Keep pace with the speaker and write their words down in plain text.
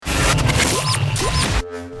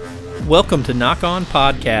Welcome to Nock On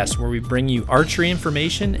Podcast, where we bring you archery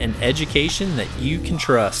information and education that you can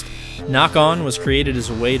trust. Nock On was created as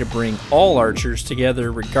a way to bring all archers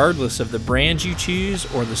together regardless of the brand you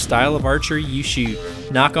choose or the style of archery you shoot.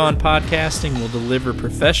 Nock On Podcasting will deliver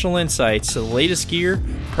professional insights to the latest gear,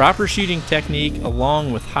 proper shooting technique,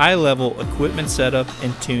 along with high-level equipment setup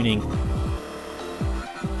and tuning.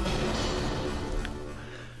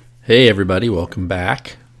 Hey everybody, welcome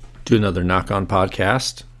back to another Nock On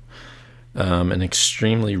Podcast. An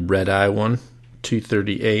extremely red-eye one,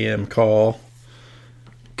 2:30 a.m. call.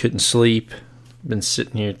 Couldn't sleep. Been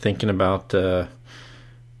sitting here thinking about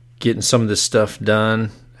getting some of this stuff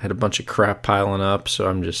done. Had a bunch of crap piling up, so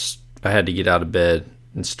I had to get out of bed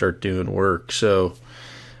and start doing work. So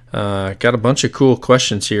got a bunch of cool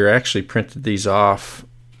questions here. I actually printed these off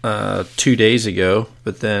 2 days ago,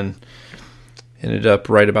 but then ended up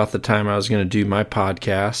right about the time I was going to do my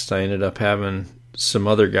podcast, I ended up having some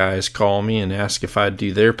other guys call me and ask if I'd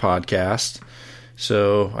do their podcast.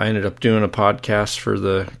 So I ended up doing a podcast for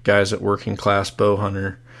the guys at Working Class Bow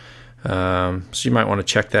Hunter. So you might want to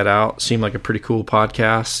check that out. Seemed like a pretty cool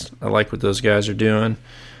podcast. I like what those guys are doing.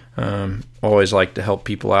 Always like to help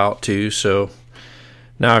people out too. So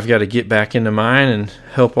now I've got to get back into mine and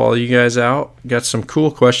help all you guys out. Got some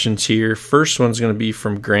cool questions here. First one's going to be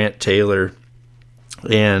from Grant Taylor.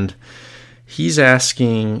 And he's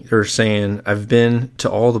asking or saying, I've been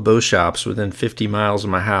to all the bow shops within 50 miles of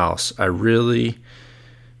my house. I really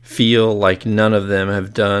feel like none of them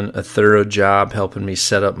have done a thorough job helping me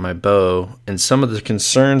set up my bow. And some of the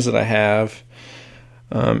concerns that I have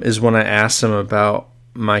is when I ask them about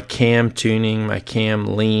my cam tuning, my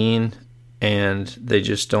cam lean, and they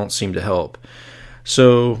just don't seem to help.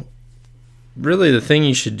 So really the thing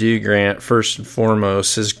you should do, Grant, first and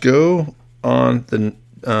foremost, is go on the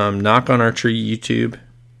Nock On Archery YouTube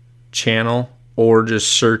channel, or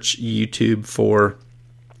just search YouTube for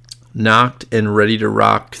Nocked and Ready to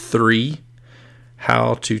Rock 3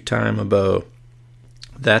 How to Time a Bow.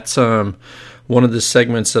 That's one of the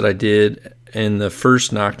segments that I did in the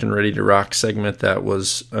first Nocked and Ready to Rock segment that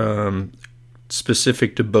was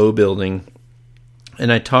specific to bow building.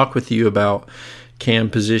 And I talk with you about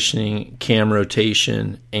cam positioning, cam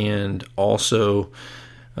rotation, and also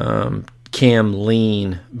cam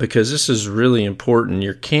lean, because this is really important.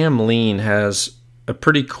 Your cam lean has a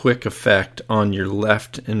pretty quick effect on your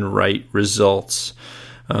left and right results.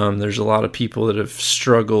 There's a lot of people that have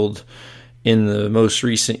struggled in the most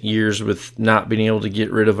recent years with not being able to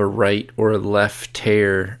get rid of a right or a left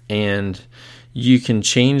tear, and you can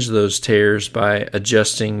change those tears by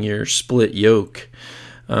adjusting your split yoke.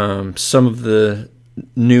 Some of the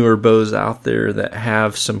newer bows out there that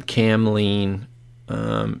have some cam lean,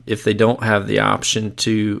 if they don't have the option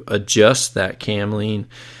to adjust that cam lean,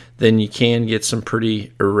 then you can get some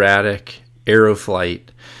pretty erratic arrow flight.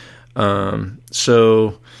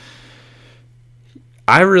 So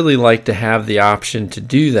I really like to have the option to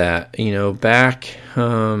do that.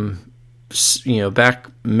 Back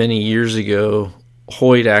many years ago,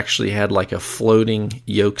 Hoyt actually had like a floating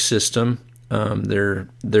yoke system. Their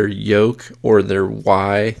yoke, or the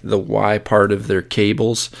Y part of their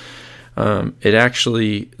cables,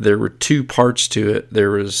 there were two parts to it.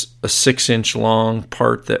 There was a 6-inch long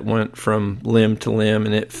part that went from limb to limb,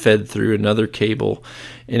 and it fed through another cable,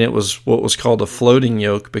 and it was what was called a floating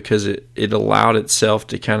yoke because it allowed itself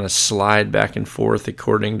to kind of slide back and forth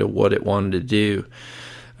according to what it wanted to do.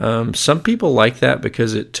 Some people like that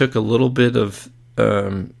because it took a little bit of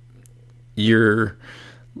your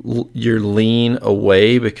lean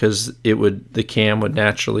away, because the cam would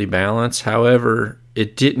naturally balance. However,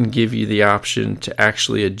 it didn't give you the option to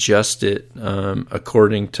actually adjust it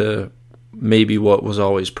according to maybe what was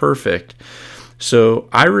always perfect. So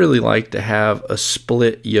I really like to have a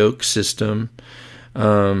split yoke system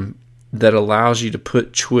that allows you to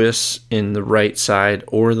put twists in the right side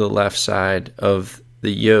or the left side of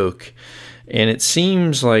the yoke. And it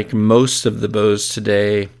seems like most of the bows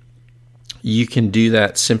today, you can do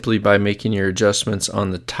that simply by making your adjustments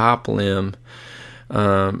on the top limb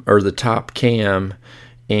or the top cam,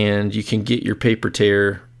 and you can get your paper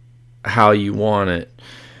tear how you want it.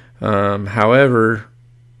 However,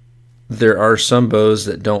 there are some bows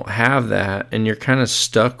that don't have that, and you're kind of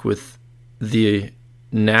stuck with the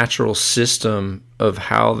natural system of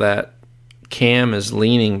how that cam is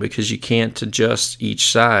leaning because you can't adjust each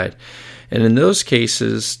side. And in those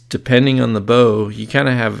cases, depending on the bow, you kind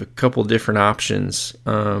of have a couple different options.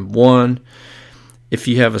 One, if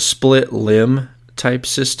you have a split limb type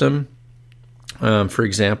system, for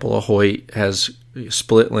example, a Hoyt has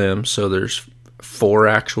split limbs, so there's 4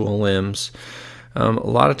 actual limbs. A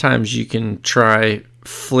lot of times you can try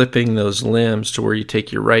flipping those limbs to where you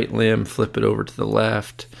take your right limb, flip it over to the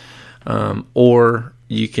left, or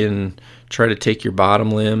you can try to take your bottom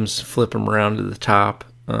limbs, flip them around to the top.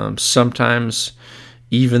 Sometimes,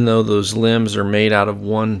 even though those limbs are made out of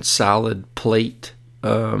one solid plate,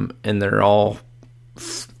 and they're all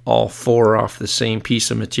four off the same piece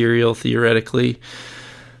of material, theoretically,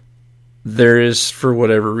 there is, for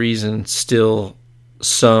whatever reason, still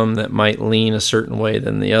some that might lean a certain way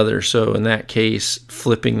than the other. So in that case,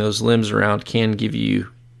 flipping those limbs around can give you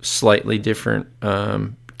slightly different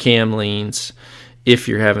cam leans if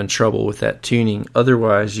you're having trouble with that tuning.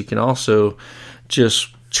 Otherwise, you can also just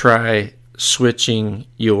try switching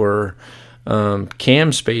your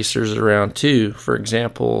cam spacers around too. For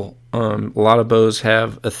example, a lot of bows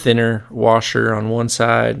have a thinner washer on one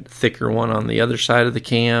side, thicker one on the other side of the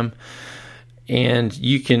cam, and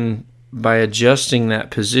you can, by adjusting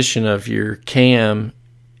that position of your cam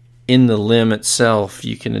in the limb itself,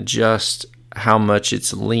 you can adjust how much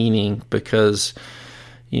it's leaning, because,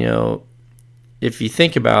 you know, if you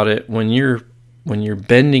think about it, when you're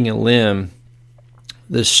bending a limb,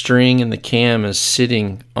 the string and the cam is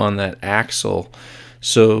sitting on that axle.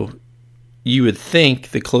 So you would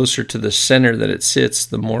think the closer to the center that it sits,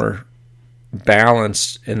 the more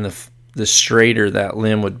balanced and the straighter that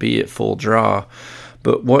limb would be at full draw.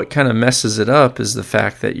 But what kind of messes it up is the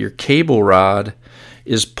fact that your cable rod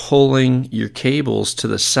is pulling your cables to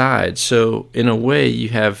the side. So in a way, you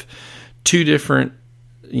have two different,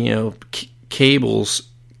 cables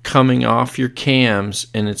coming off your cams,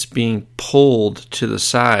 and it's being pulled to the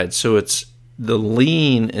side. So it's the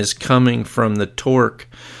lean is coming from the torque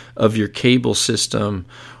of your cable system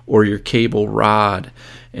or your cable rod,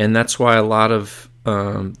 and that's why a lot of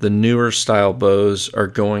the newer style bows are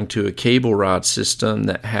going to a cable rod system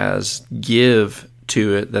that has give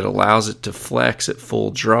to it that allows it to flex at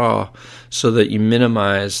full draw, so that you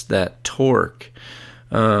minimize that torque.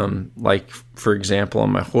 Like, for example,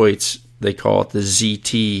 on my Hoyts, they call it the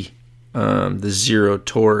ZT, the zero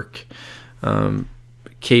torque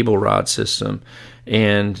cable rod system.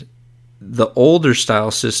 And the older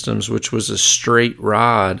style systems, which was a straight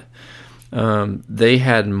rod, they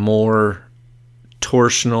had more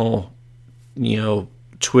torsional,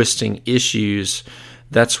 twisting issues.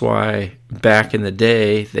 That's why back in the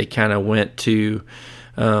day they kind of went to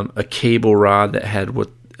a cable rod that had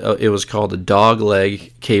what it was called a dog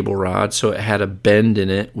leg cable rod. So it had a bend in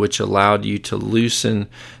it, which allowed you to loosen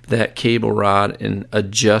that cable rod and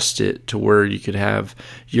adjust it to where you could have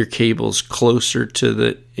your cables closer to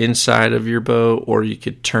the inside of your bow, or you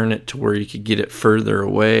could turn it to where you could get it further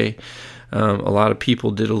away. A lot of people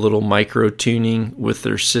did a little micro tuning with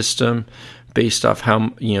their system based off how,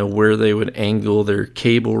 where they would angle their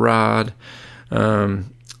cable rod.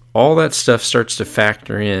 All that stuff starts to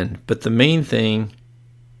factor in. But the main thing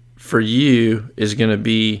for you is going to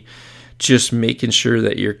be just making sure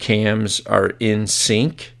that your cams are in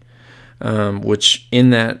sync, which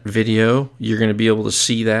in that video, you're going to be able to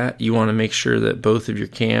see that. You want to make sure that both of your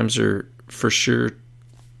cams are for sure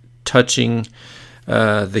touching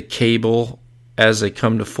the cable as they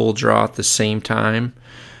come to full draw at the same time.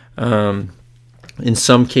 In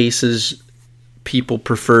some cases, people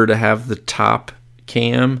prefer to have the top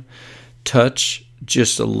cam touch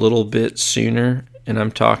just a little bit sooner, and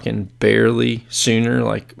I'm talking barely sooner,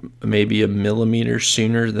 like maybe a millimeter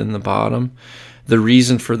sooner than the bottom. The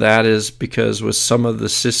reason for that is because with some of the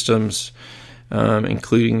systems,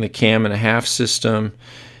 including the cam and a half system,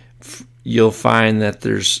 you'll find that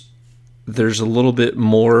there's a little bit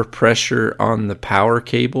more pressure on the power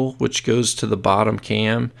cable, which goes to the bottom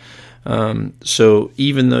cam. So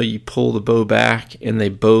even though you pull the bow back and they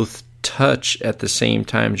both touch at the same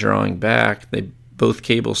time drawing back, both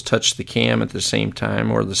cables touch the cam at the same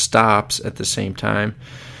time, or the stops at the same time.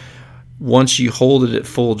 Once you hold it at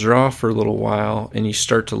full draw for a little while and you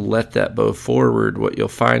start to let that bow forward, what you'll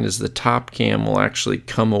find is the top cam will actually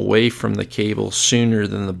come away from the cable sooner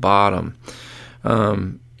than the bottom.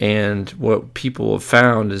 And what people have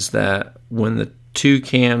found is that when the two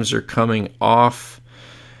cams are coming off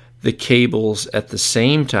the cables at the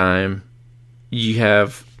same time, you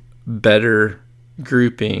have better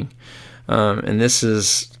grouping. And this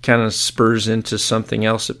is kind of spurs into something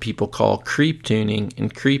else that people call creep tuning.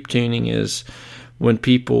 And creep tuning is when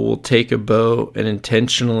people will take a bow and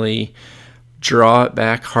intentionally draw it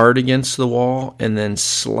back hard against the wall and then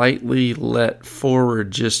slightly let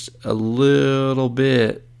forward just a little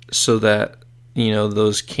bit, so that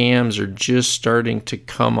those cams are just starting to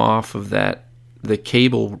come off of the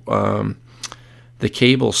cable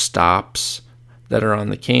stops that are on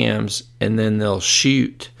the cams, and then they'll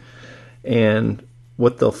shoot. And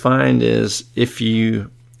what they'll find is if you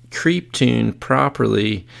creep tune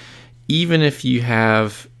properly, even if you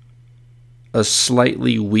have a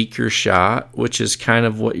slightly weaker shot, which is kind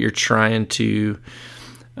of what you're trying to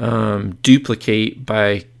duplicate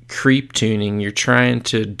by creep tuning, you're trying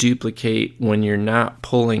to duplicate when you're not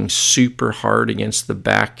pulling super hard against the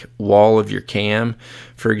back wall of your cam.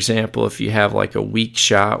 For example, if you have like a weak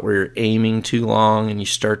shot where you're aiming too long and you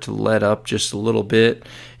start to let up just a little bit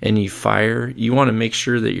and you fire, you want to make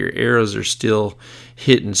sure that your arrows are still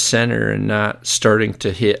hitting center and not starting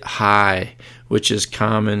to hit high, which is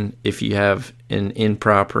common if you have an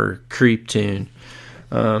improper creep tune.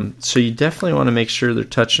 So you definitely want to make sure they're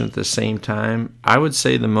touching at the same time. I would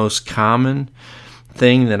say the most common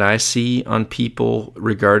thing that I see on people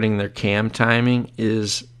regarding their cam timing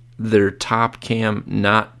is their top cam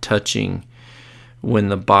not touching when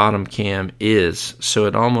the bottom cam is. So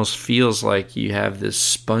it almost feels like you have this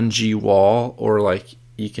spongy wall, or like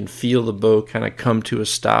you can feel the bow kind of come to a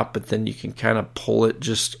stop, but then you can kind of pull it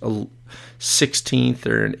just a 16th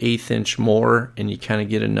or an 1/8 inch more and you kind of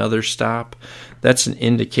get another stop. That's an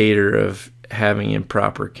indicator of having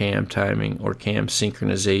improper cam timing or cam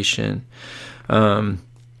synchronization.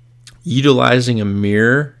 Utilizing a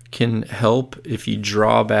mirror can help if you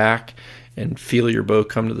draw back and feel your bow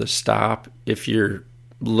come to the stop. If you're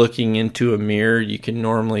looking into a mirror, you can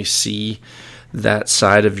normally see that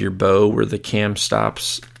side of your bow where the cam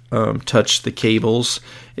stops touch the cables.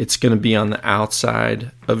 It's going to be on the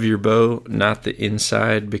outside of your bow, not the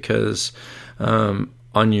inside, because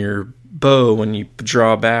on your bow, when you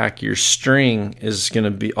draw back, your string is going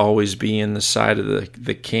to be always be in the side of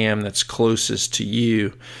the cam that's closest to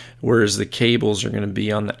you, whereas the cables are going to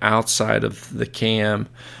be on the outside of the cam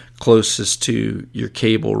closest to your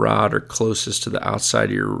cable rod or closest to the outside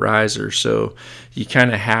of your riser. So you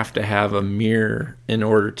kind of have to have a mirror in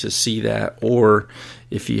order to see that. Or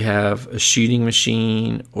if you have a shooting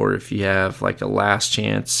machine, or if you have like a last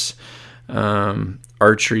chance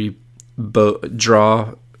archery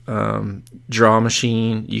draw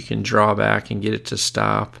machine, you can draw back and get it to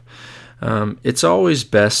stop. It's always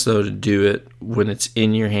best, though, to do it when it's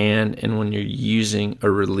in your hand and when you're using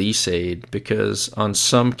a release aid, because on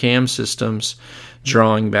some cam systems,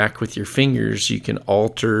 drawing back with your fingers, you can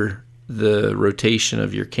alter the rotation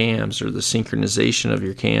of your cams or the synchronization of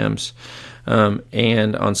your cams.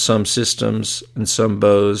 And on some systems and some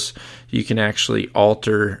bows, you can actually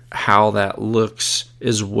alter how that looks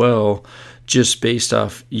as well, just based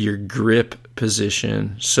off your grip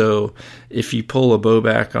position. So if you pull a bow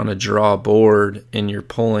back on a draw board and you're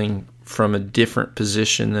pulling from a different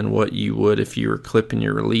position than what you would if you were clipping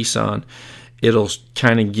your release on, it'll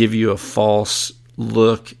kind of give you a false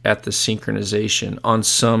look at the synchronization. On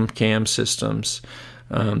some cam systems,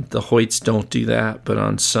 the Hoyts don't do that, but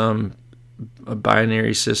on some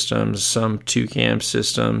binary systems, some 2-cam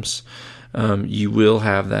systems, you will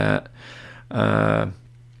have that.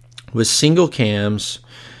 With single cams,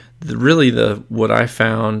 what I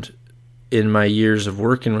found in my years of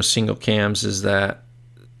working with single cams is that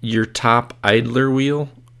your top idler wheel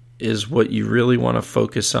is what you really want to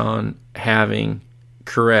focus on having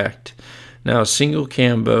correct. Now, a single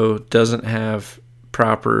cam bow doesn't have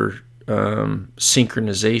proper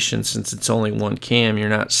synchronization. Since it's only one cam, you're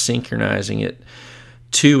not synchronizing it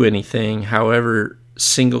to anything. However,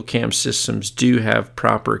 single cam systems do have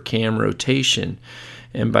proper cam rotation.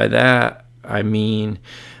 And by that, I mean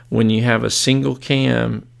when you have a single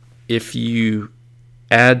cam, if you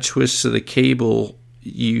add twists to the cable,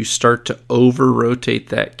 you start to over-rotate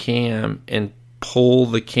that cam and pull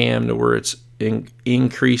the cam to where it's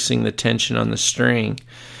increasing the tension on the string.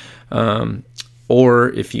 Or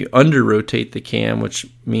if you under-rotate the cam, which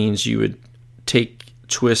means you would take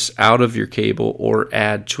twists out of your cable or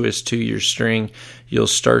add twists to your string, you'll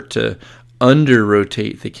start to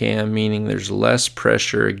under-rotate the cam, meaning there's less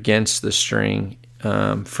pressure against the string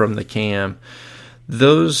from the cam.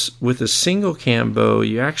 Those with a single cam bow,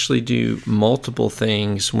 you actually do multiple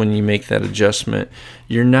things when you make that adjustment.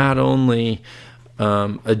 You're not only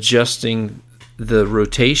adjusting the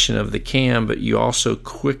rotation of the cam, but you also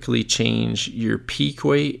quickly change your peak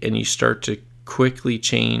weight and you start to quickly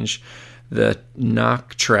change the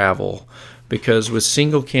nock travel. Because with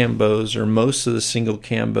single cam bows, or most of the single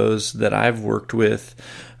cam bows that I've worked with,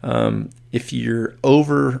 if you're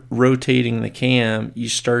over rotating the cam, you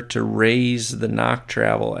start to raise the nock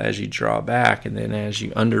travel as you draw back, and then as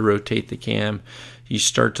you under rotate the cam, you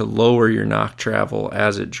start to lower your nock travel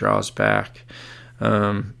as it draws back.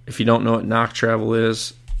 If you don't know what nock travel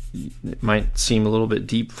is, it might seem a little bit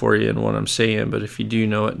deep for you in what I'm saying, but if you do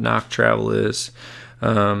know what nock travel is,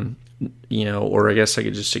 or I guess I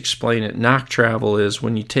could just explain it. Nock travel is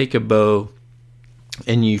when you take a bow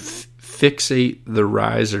and you fixate the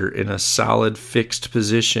riser in a solid fixed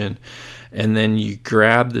position, and then you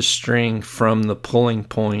grab the string from the pulling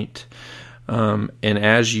point, and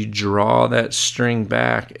as you draw that string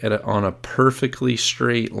back on a perfectly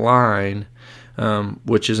straight line,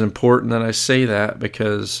 which is important that I say that,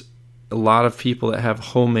 because a lot of people that have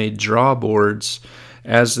homemade draw boards,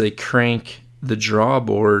 as they crank the draw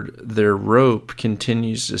board, their rope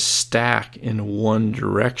continues to stack in one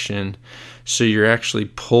direction. So you're actually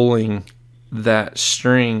pulling that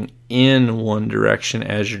string in one direction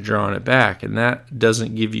as you're drawing it back. And that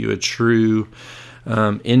doesn't give you a true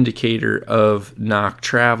indicator of nock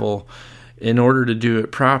travel. In order to do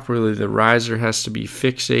it properly, the riser has to be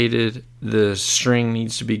fixated. The string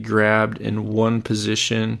needs to be grabbed in one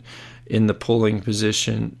position in the pulling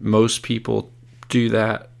position. Most people do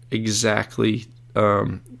that exactly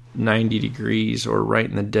 90 degrees or right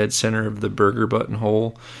in the dead center of the burger button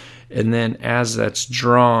hole. And then as that's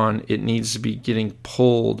drawn, it needs to be getting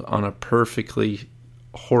pulled on a perfectly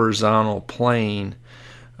horizontal plane.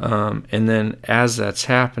 And then as that's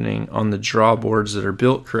happening on the draw boards that are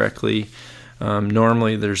built correctly,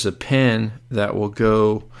 normally there's a pin that will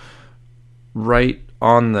go right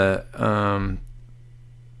on the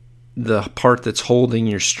part that's holding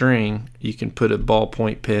your string. You can put a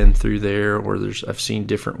ballpoint pin through there, or I've seen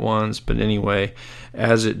different ones. But anyway,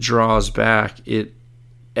 as it draws back, it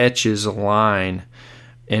etches a line,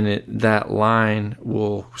 and that line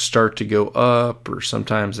will start to go up, or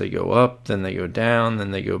sometimes they go up, then they go down,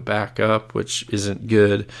 then they go back up, which isn't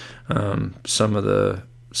good. Some of the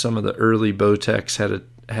early Bowtechs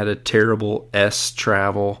had a terrible S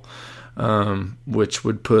travel, which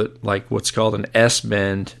would put like what's called an S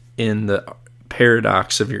bend in the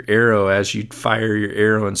paradox of your arrow as you fire your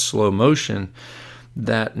arrow in slow motion.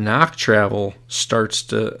 That nock travel starts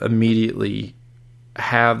to immediately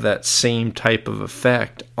have that same type of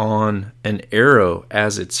effect on an arrow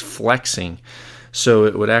as it's flexing. So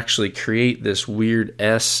it would actually create this weird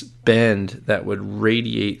S bend that would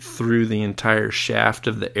radiate through the entire shaft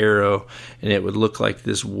of the arrow, and it would look like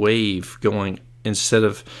this wave going instead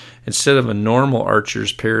of a normal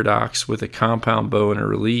archer's paradox with a compound bow and a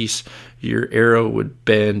release. Your arrow would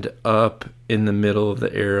bend up in the middle of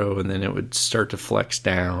the arrow, and then it would start to flex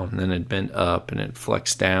down, and then it'd bend up and it'd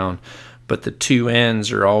flex down. But the two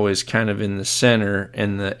ends are always kind of in the center,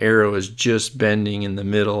 and the arrow is just bending in the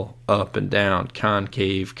middle, up and down,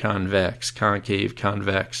 concave, convex, concave,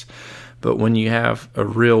 convex. But when you have a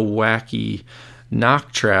real wacky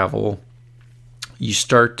nock travel, you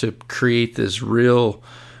start to create this real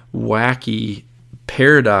wacky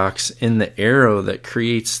paradox in the arrow that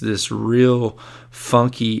creates this real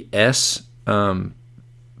funky S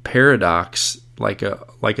paradox, like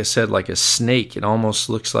I said, like a snake. It almost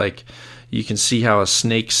looks like you can see how a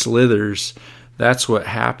snake slithers. That's what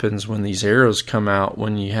happens when these arrows come out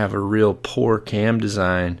when you have a real poor cam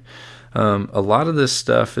design. A lot of this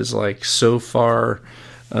stuff is like so far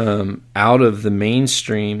out of the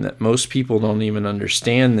mainstream that most people don't even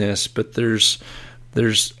understand this, but there's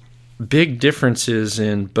big differences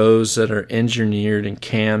in bows that are engineered and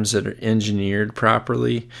cams that are engineered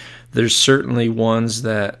properly. There's certainly ones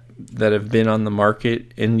that have been on the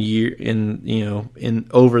market in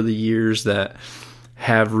over the years that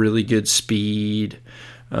have really good speed,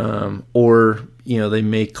 or they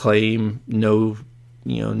may claim no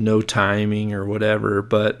timing or whatever,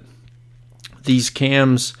 but these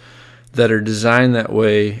cams that are designed that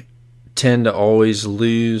way tend to always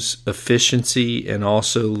lose efficiency and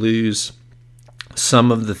also lose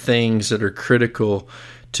some of the things that are critical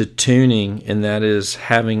to tuning, and that is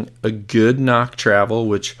having a good nock travel,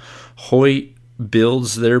 which Hoyt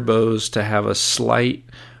builds their bows to have a slight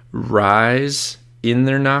rise in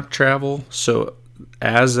their nock travel. So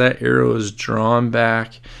as that arrow is drawn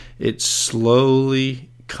back, it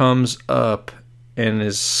slowly comes up and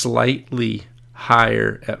is slightly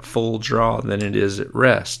higher at full draw than it is at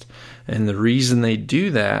rest. And the reason they do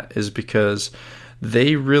that is because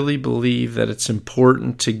they really believe that it's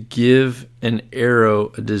important to give an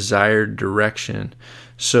arrow a desired direction.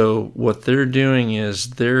 So what they're doing is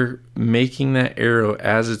they're making that arrow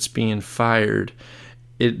as it's being fired,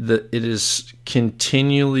 it is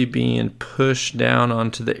continually being pushed down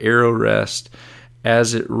onto the arrow rest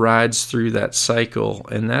as it rides through that cycle.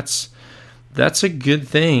 And that's a good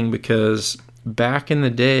thing, because back in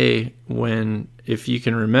the day when, if you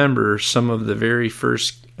can remember, some of the very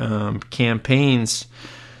first campaigns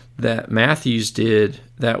that Mathews did,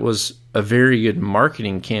 that was a very good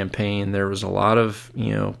marketing campaign. There was a lot of,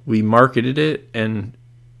 we marketed it, and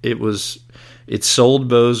it sold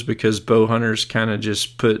bows because bow hunters kind of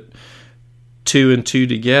just put 2 and 2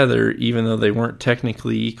 together, even though they weren't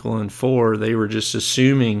technically equal in 4. They were just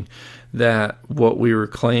assuming that what we were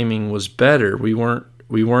claiming was better. We weren't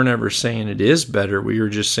ever saying it is better. We were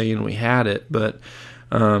just saying we had it. But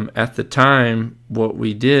at the time, what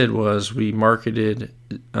we did was we marketed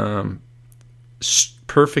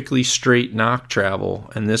perfectly straight nock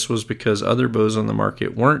travel, and this was because other bows on the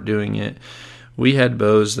market weren't doing it. We had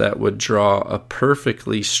bows that would draw a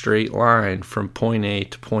perfectly straight line from point A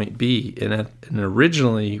to point B, and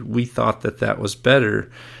originally we thought that was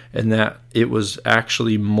better, and that it was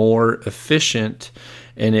actually more efficient,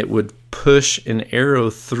 and it would push an arrow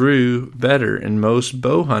through better. And most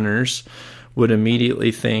bow hunters would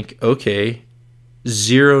immediately think, okay,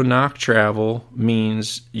 0 nock travel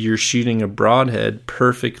means you're shooting a broadhead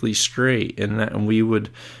perfectly straight, and we would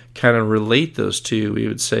kind of relate those two. We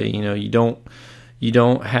would say, you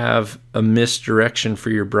don't have a misdirection for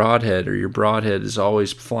your broadhead, or your broadhead is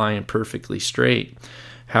always flying perfectly straight.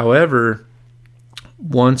 However,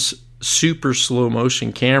 once super slow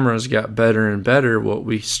motion cameras got better and better, what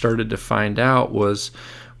we started to find out was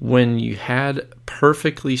when you had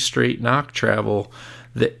perfectly straight nock travel,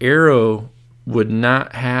 the arrow would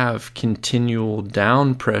not have continual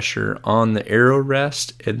down pressure on the arrow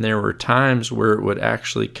rest, and there were times where it would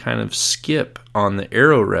actually kind of skip on the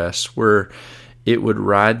arrow rest, where it would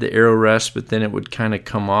ride the arrow rest, but then it would kind of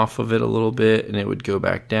come off of it a little bit and it would go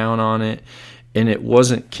back down on it, and it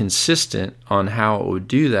wasn't consistent on how it would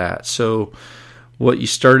do that. So what you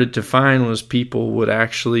started to find was people would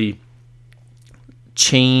actually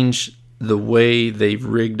change the way they've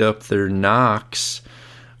rigged up their nocks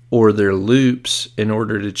or their loops in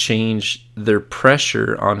order to change their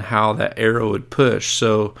pressure on how that arrow would push.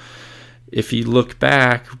 So if you look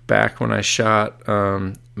back when I shot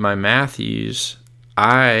my Matthews,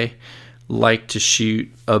 I like to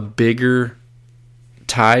shoot a bigger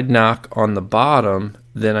tied nock on the bottom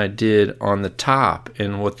than I did on the top.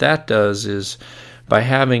 And what that does is, by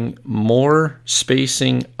having more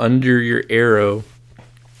spacing under your arrow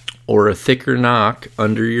or a thicker nock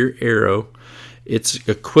under your arrow, it's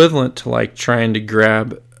equivalent to like trying to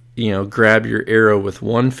grab your arrow with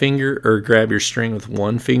one finger, or grab your string with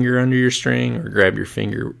one finger under your string, or grab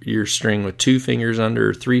your string with 2 fingers under,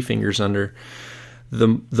 or 3 fingers under.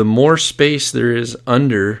 The more space there is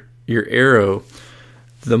under your arrow,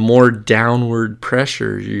 the more downward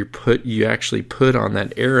pressure you actually put on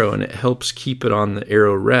that arrow, and it helps keep it on the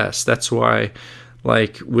arrow rest. That's why,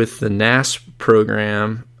 like with the NASP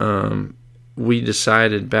program, we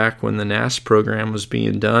decided back when the NASP program was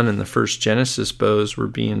being done and the first Genesis bows were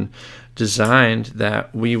being designed,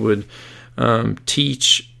 that we would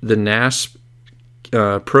teach the NASP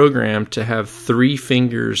program to have 3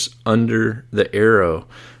 fingers under the arrow,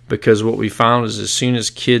 because what we found is as soon as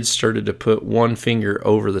kids started to put 1 finger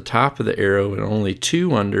over the top of the arrow and only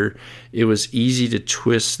 2 under, it was easy to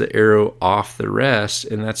twist the arrow off the rest,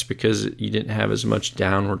 and that's because you didn't have as much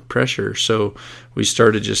downward pressure. So we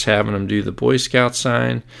started just having them do the Boy Scout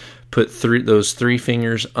sign, put those 3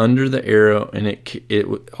 fingers under the arrow, and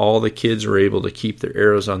all the kids were able to keep their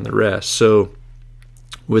arrows on the rest. So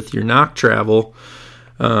with your nock travel,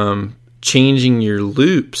 changing your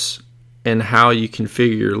loops and how you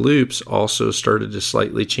configure your loops also started to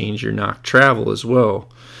slightly change your nock travel as well.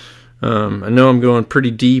 I know I'm going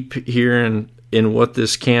pretty deep here in what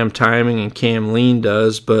this cam timing and cam lean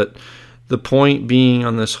does, but the point being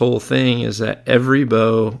on this whole thing is that every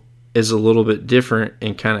bow is a little bit different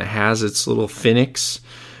and kind of has its little finicks.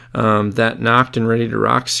 That Nocked and Ready to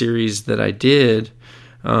Rock series that I did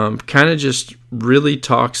kind of just really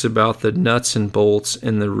talks about the nuts and bolts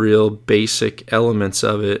and the real basic elements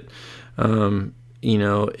of it.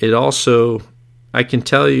 It also, I can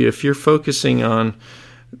tell you, if you're focusing on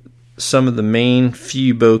some of the main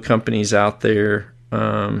few bow companies out there,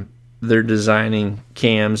 they're designing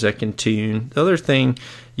cams that can tune. The other thing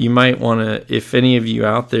you might want to, if any of you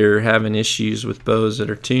out there are having issues with bows that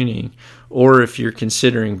are tuning, or if you're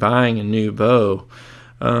considering buying a new bow,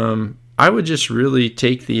 I would just really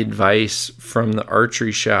take the advice from the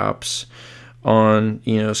archery shops on,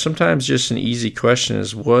 sometimes just an easy question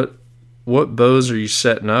is what bows are you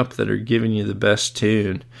setting up that are giving you the best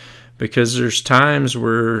tune? Because there's times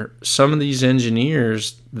where some of these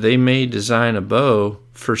engineers, they may design a bow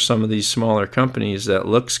for some of these smaller companies that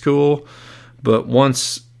looks cool, but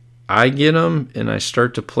once I get them and I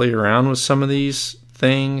start to play around with some of these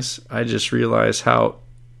things, I just realize how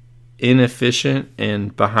inefficient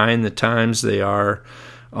and behind the times they are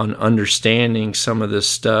on understanding some of this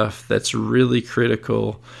stuff that's really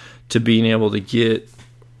critical to being able to get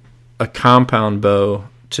a compound bow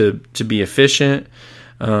to be efficient,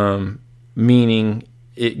 meaning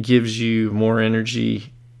it gives you more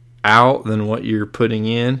energy out than what you're putting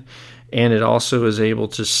in, and it also is able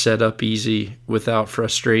to set up easy without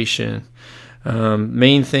frustration.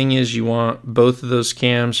 Main thing is you want both of those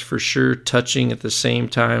cams for sure touching at the same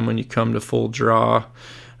time when you come to full draw.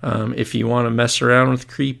 If you want to mess around with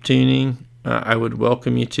creep tuning, I would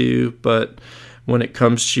welcome you to, but when it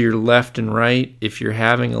comes to your left and right, if you're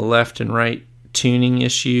having a left and right tuning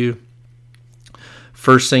issue,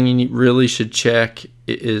 first thing you really should check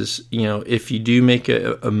is, if you do make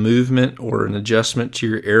a movement or an adjustment to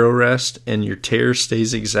your arrow rest and your tear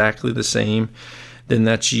stays exactly the same, then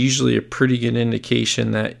that's usually a pretty good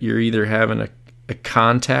indication that you're either having a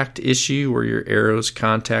contact issue where your arrow's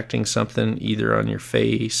contacting something either on your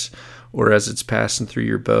face or as it's passing through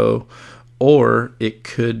your bow, or it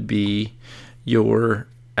could be your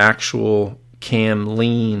actual cam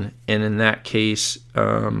lean, and in that case,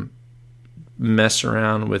 mess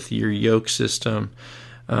around with your yoke system.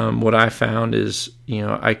 What I found is,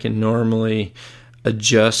 I can normally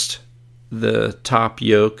adjust the top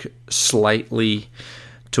yoke slightly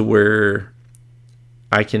to where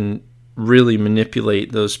I can really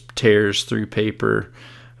manipulate those tears through paper.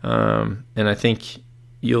 And I think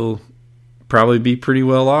you'll probably be pretty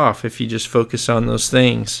well off if you just focus on those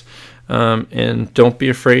things. And don't be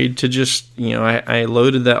afraid to just, I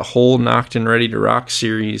loaded that whole Nocked and Ready to Rock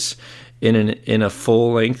series in a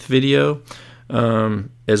full length video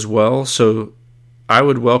as well. So I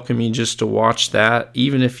would welcome you just to watch that,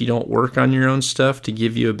 even if you don't work on your own stuff, to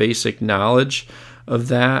give you a basic knowledge of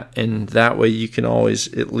that. And that way you can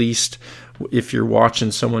always, at least if you're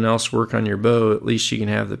watching someone else work on your bow, at least you can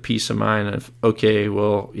have the peace of mind of, okay,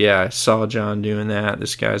 well, yeah, I saw John doing that.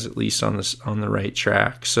 This guy's at least on the right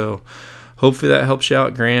track. So hopefully that helps you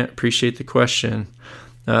out, Grant. Appreciate the question.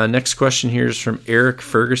 Next question here is from Eric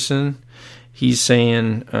Ferguson. He's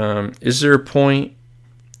saying, is there a point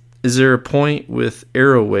with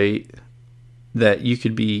arrow weight that you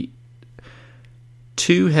could be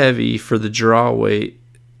too heavy for the draw weight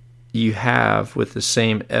you have with the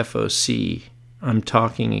same FOC? I'm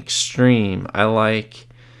talking extreme. I like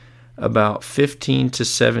about 15 to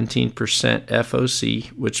 17% FOC,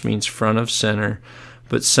 which means front of center,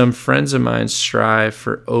 but some friends of mine strive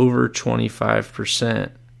for over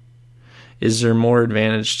 25%. Is there more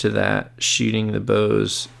advantage to that shooting the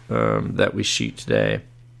bows that we shoot today?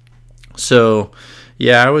 So,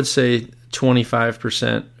 yeah, I would say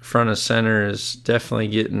 25% front of center is definitely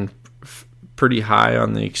getting pretty high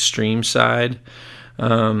on the extreme side.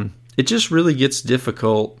 It just really gets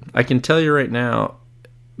difficult. I can tell you right now,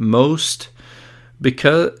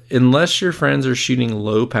 because unless your friends are shooting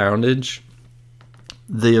low poundage,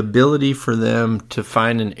 the ability for them to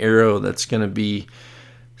find an arrow that's going to be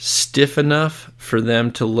stiff enough for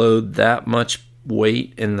them to load that much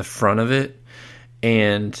weight in the front of it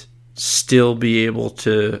and still be able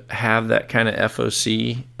to have that kind of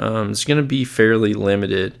FOC is going to be fairly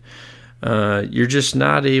limited. You're just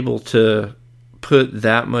not able to put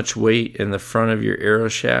that much weight in the front of your arrow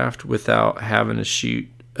shaft without having to shoot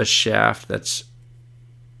a shaft that's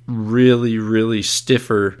really, really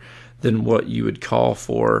stiffer than what you would call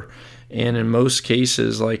for. And in most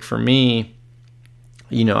cases, like for me,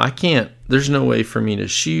 there's no way for me to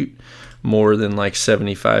shoot more than like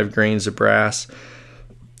 75 grains of brass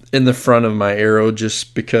in the front of my arrow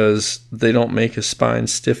just because they don't make a spine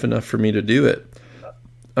stiff enough for me to do it.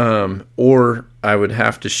 Or I would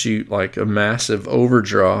have to shoot like a massive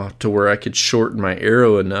overdraw to where I could shorten my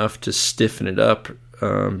arrow enough to stiffen it up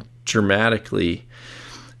dramatically.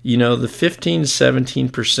 The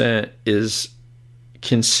 15-17% is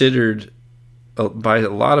considered, by a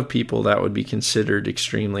lot of people, that would be considered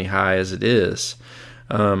extremely high as it is.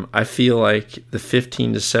 I feel like the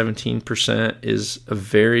 15 to 17% is a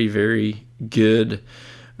very, very good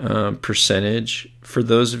percentage for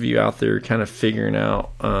those of you out there kind of figuring out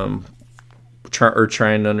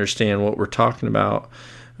trying to understand what we're talking about.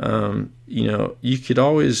 You could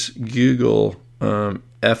always Google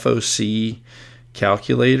FOC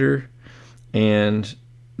calculator, and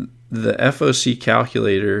the FOC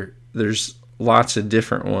calculator, there's lots of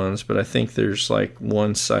different ones, but I think there's like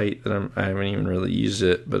one site that I haven't even really used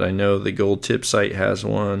it, but I know the Gold Tip site has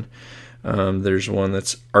one. There's one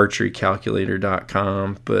that's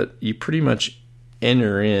archerycalculator.com, but you pretty much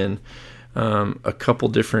enter in a couple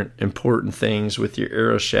different important things with your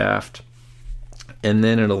arrow shaft, and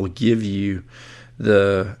then it'll give you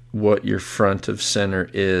what your front of center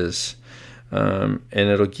is, and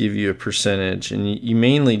it'll give you a percentage, and you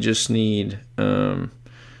mainly just need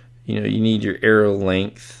you need your arrow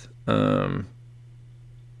length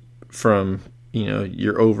from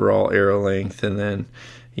your overall arrow length. And then,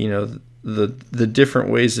 the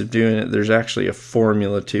different ways of doing it, there's actually a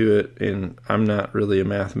formula to it, and I'm not really a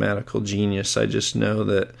mathematical genius. I just know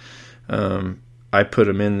that I put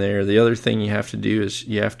them in there. The other thing you have to do is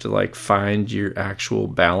you have to find your actual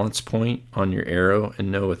balance point on your arrow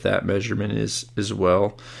and know what that measurement is as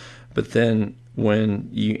well. But then when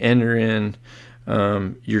you enter in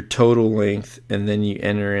your total length, and then you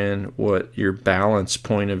enter in what your balance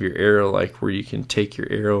point of your arrow, where you can take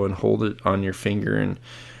your arrow and hold it on your finger, and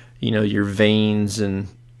your veins and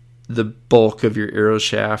the bulk of your arrow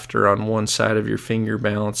shaft are on one side of your finger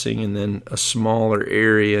balancing, and then a smaller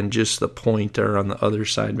area and just the point are on the other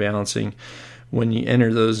side balancing. When you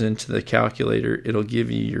enter those into the calculator, it'll give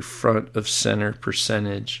you your front of center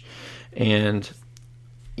percentage. And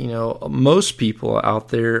most people out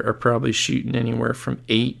there are probably shooting anywhere from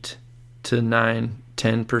 8 to 9,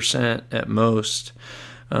 10% at most.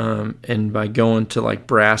 And by going to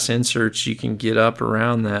brass inserts, you can get up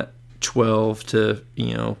around that 12 to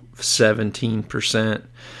 17%.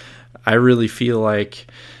 I really feel like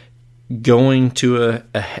going to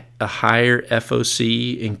a higher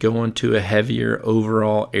FOC and going to a heavier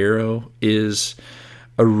overall arrow is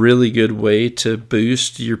a really good way to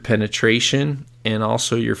boost your penetration and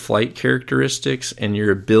also your flight characteristics and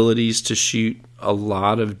your abilities to shoot a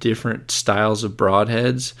lot of different styles of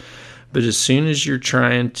broadheads. But as soon as you're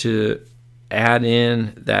trying to add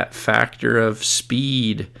in that factor of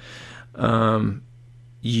speed,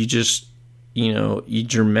 you just, you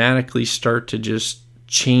dramatically start to just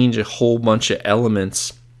change a whole bunch of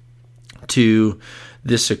elements to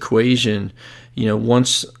this equation.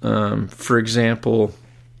 Once, for example,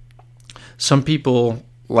 some people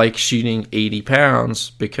like shooting 80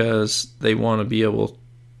 pounds because they want to be able,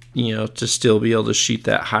 to still be able to shoot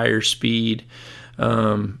that higher speed,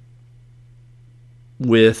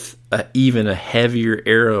 with even a heavier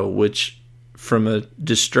arrow, which from a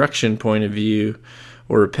destruction point of view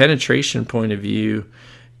or a penetration point of view,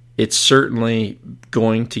 it's certainly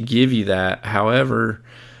going to give you that. However,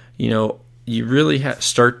 you really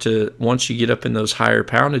start to, once you get up in those higher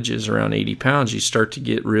poundages around 80 pounds, you start to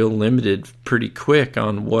get real limited pretty quick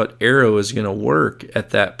on what arrow is going to work at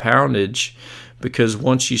that poundage. Because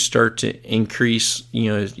once you start to increase,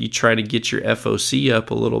 you try to get your FOC up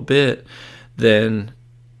a little bit, then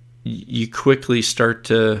you quickly start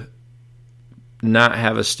to not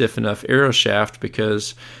have a stiff enough arrow shaft,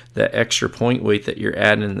 because that extra point weight that you're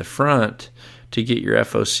adding in the front to get your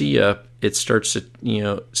FOC up, it starts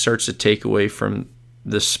to take away from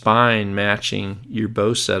the spine matching your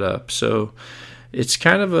bow setup. So it's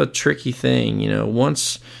kind of a tricky thing.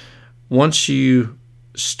 Once you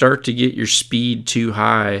start to get your speed too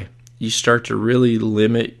high, you start to really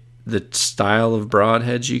limit the style of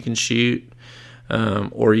broadheads you can shoot.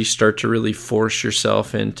 Or you start to really force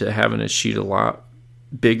yourself into having to shoot a lot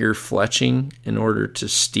bigger fletching in order to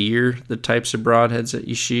steer the types of broadheads that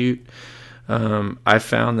you shoot. I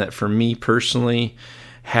found that for me personally,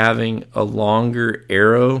 having a longer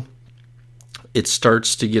arrow, it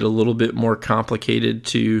starts to get a little bit more complicated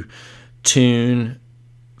to tune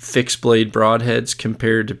fixed blade broadheads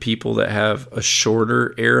compared to people that have a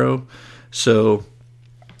shorter arrow. So,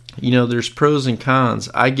 there's pros and cons.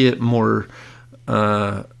 I get more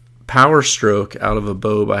power stroke out of a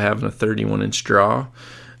bow by having a 31-inch draw.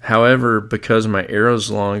 However, because my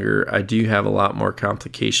arrow's longer, I do have a lot more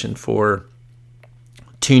complication for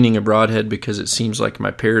tuning a broadhead, because it seems like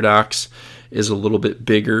my paradox is a little bit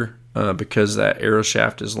bigger because that arrow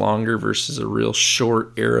shaft is longer versus a real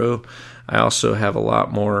short arrow. I also have a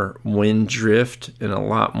lot more wind drift and a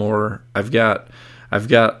lot more. I've got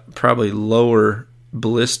probably lower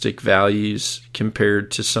ballistic values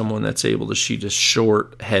compared to someone that's able to shoot a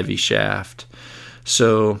short, heavy shaft.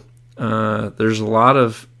 So there's a lot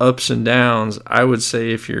of ups and downs. I would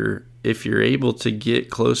say if you're able to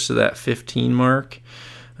get close to that 15 mark,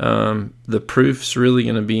 the proof's really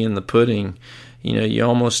going to be in the pudding. You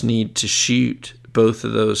almost need to shoot both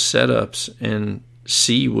of those setups and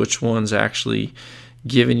see which one's actually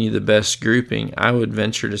giving you the best grouping. I would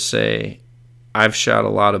venture to say I've shot a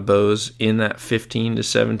lot of bows in that 15 to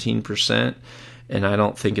 17%, and I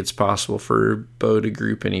don't think it's possible for a bow to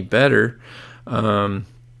group any better. And,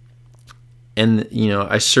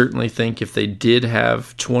 I certainly think if they did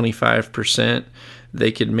have 25%,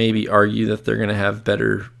 they could maybe argue that they're going to have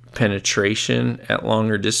better penetration at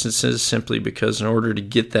longer distances, simply because in order to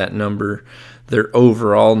get that number, their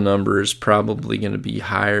overall number is probably going to be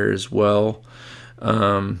higher as well.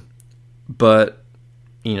 But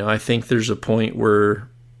I think there's a point where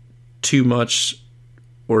too much,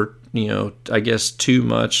 or, I guess too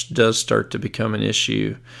much does start to become an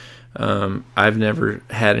issue, I've never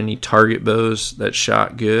had any target bows that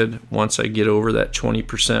shot good once I get over that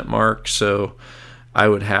 20% mark, so I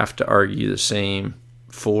would have to argue the same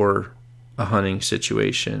for a hunting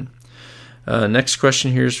situation. Next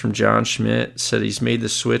question here is from John Schmidt. Said he's made the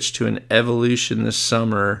switch to an Evolution this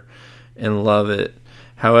summer and love it.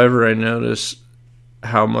 However, I notice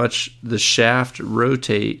how much the shaft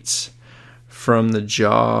rotates from the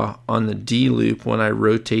jaw on the D-loop when I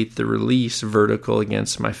rotate the release vertical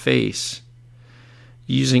against my face.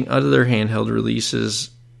 Using other handheld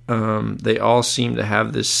releases, they all seem to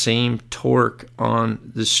have the same torque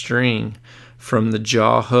on the string from the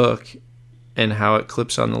jaw hook and how it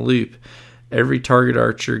clips on the loop. Every target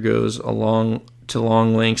archer goes along to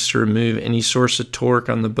long lengths to remove any source of torque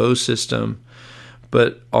on the bow system,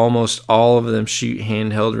 but almost all of them shoot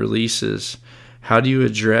handheld releases. How do you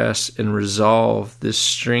address and resolve this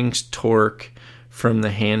string's torque from the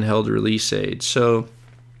handheld release aid? So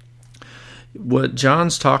what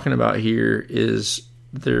John's talking about here is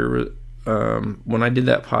when I did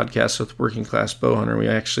that podcast with Working Class Bowhunter, we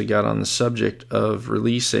actually got on the subject of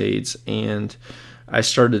release aids, and I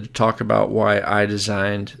started to talk about why I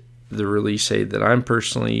designed the release aid that I'm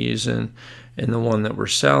personally using and the one that we're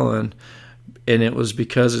selling, and it was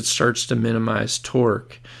because it starts to minimize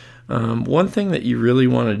torque. One thing that you really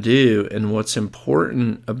want to do, and what's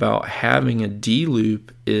important about having a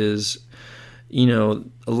D-loop is, a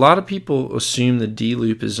lot of people assume the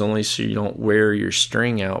D-loop is only so you don't wear your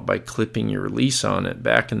string out by clipping your release on it.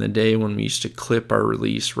 Back in the day when we used to clip our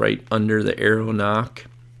release right under the arrow nock,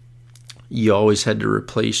 you always had to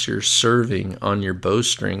replace your serving on your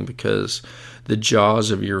bowstring because the jaws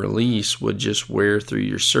of your release would just wear through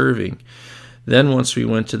your serving. Then once we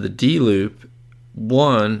went to the D-loop,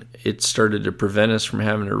 one, it started to prevent us from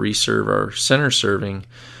having to reserve our center serving,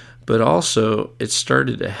 but also it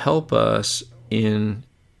started to help us in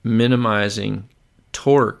minimizing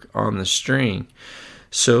torque on the string.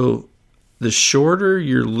 So the shorter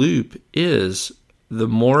your loop is, the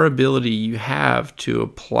more ability you have to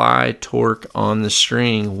apply torque on the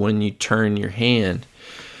string when you turn your hand.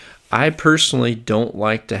 I personally don't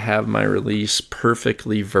like to have my release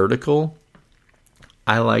perfectly vertical.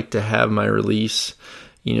 I like to have my release,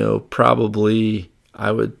 probably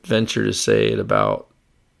I would venture to say at about,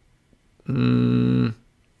 trying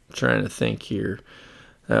to think here,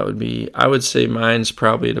 that would be, I would say mine's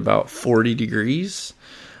probably at about 40 degrees.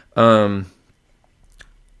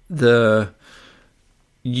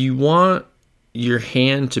 You want your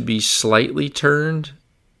hand to be slightly turned,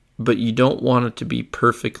 but you don't want it to be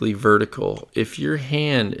perfectly vertical. If your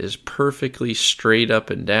hand is perfectly straight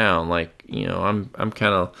up and down, like, I'm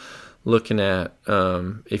kind of looking at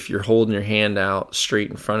if you're holding your hand out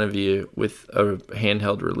straight in front of you with a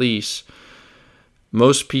handheld release,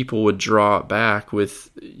 most people would draw it back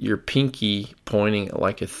with your pinky pointing at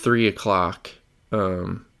like a 3 o'clock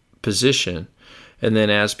position. And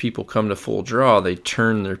then as people come to full draw, they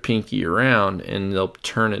turn their pinky around and they'll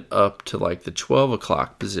turn it up to like the 12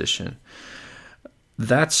 o'clock position.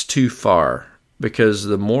 That's too far, because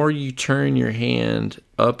the more you turn your hand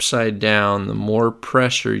upside down, the more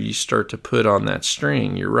pressure you start to put on that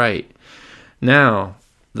string. You're right. Now,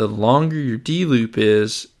 the longer your D-loop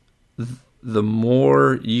is, the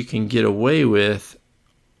more you can get away with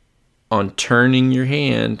on turning your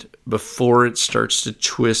hand before it starts to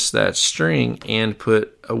twist that string and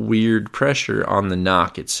put a weird pressure on the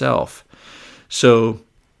nock itself. So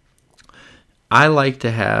I like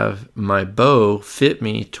to have my bow fit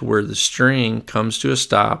me to where the string comes to a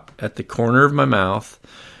stop at the corner of my mouth,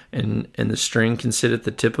 and the string can sit at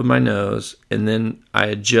the tip of my nose, and then I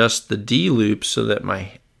adjust the D-loop so that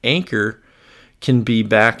my anchor can be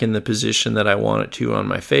back in the position that I want it to on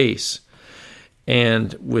my face.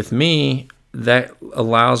 And with me, that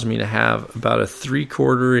allows me to have about a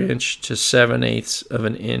 3/4 inch to 7/8 of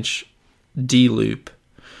an inch D-loop.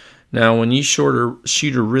 Now, when you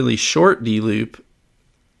shoot a really short D-loop,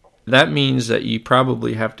 that means that you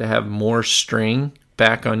probably have to have more string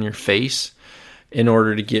back on your face in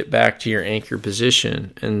order to get back to your anchor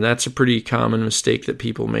position. And that's a pretty common mistake that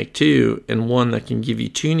people make too, and one that can give you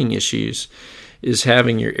tuning issues, is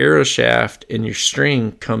having your arrow shaft and your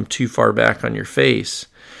string come too far back on your face.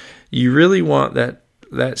 You really want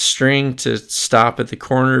that string to stop at the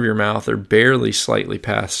corner of your mouth or barely slightly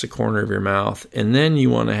past the corner of your mouth. And then you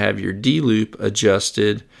want to have your D-loop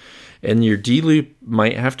adjusted, and your D-loop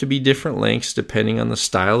might have to be different lengths depending on the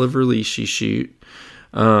style of release you shoot.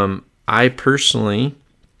 I personally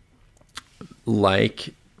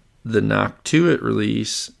like the Nock 2-It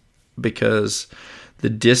release because the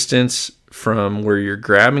distance from where you're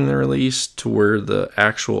grabbing the release to where the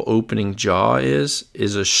actual opening jaw is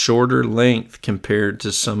a shorter length compared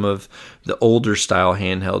to some of the older style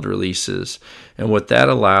handheld releases. And what that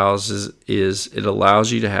allows is it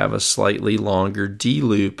allows you to have a slightly longer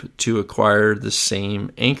D-loop to acquire the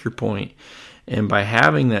same anchor point. And by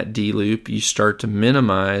having that D-loop, you start to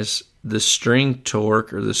minimize the string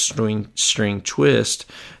torque or the string twist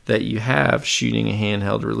that you have shooting a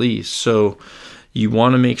handheld release. So you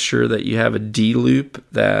want to make sure that you have a D-loop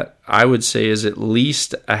that I would say is at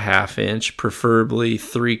least a half inch, preferably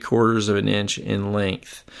 3/4 of an inch in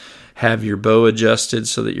length. Have your bow adjusted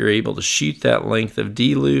so that you're able to shoot that length of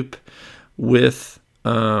D-loop with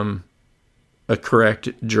a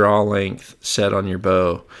correct draw length set on your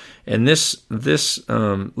bow. And this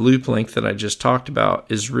loop length that I just talked about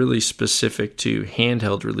is really specific to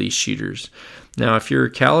handheld release shooters. Now, if you're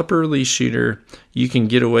a caliper release shooter, you can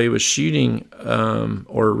get away with shooting,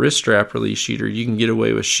 or a wrist strap release shooter, you can get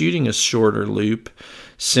away with shooting a shorter loop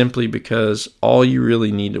simply because all you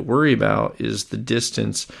really need to worry about is the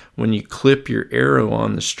distance when you clip your arrow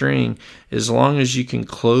on the string. As long as you can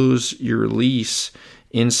close your release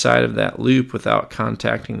inside of that loop without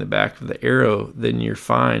contacting the back of the arrow, then you're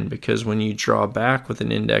fine, because when you draw back with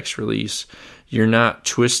an index release, you're not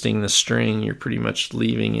twisting the string, you're pretty much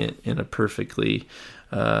leaving it in a perfectly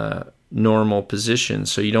normal position.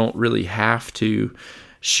 So you don't really have to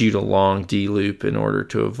shoot a long D-loop in order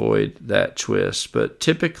to avoid that twist. But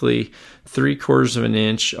typically 3/4 of an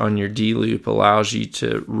inch on your D-loop allows you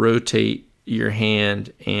to rotate your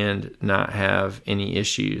hand and not have any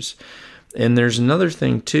issues. And there's another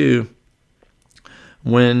thing too.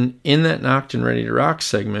 When in that Nocked and Ready to Rock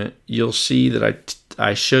segment, you'll see that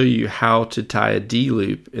I show you how to tie a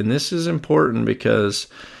D-loop. And this is important because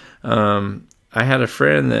I had a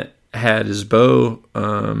friend that had his bow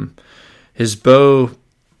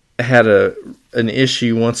had an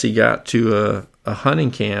issue once he got to a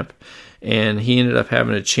hunting camp, and he ended up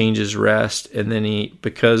having to change his rest. And then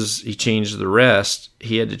because he changed the rest,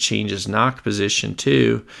 he had to change his nock position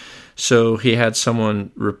too. So he had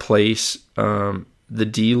someone replace the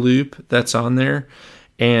D-loop that's on there,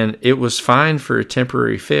 and it was fine for a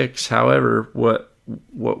temporary fix. However, what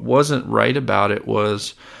wasn't right about it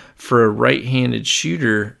was, for a right-handed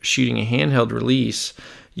shooter shooting a handheld release,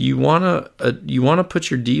 you want to put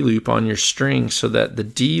your D-loop on your string so that the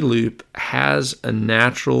D-loop has a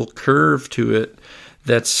natural curve to it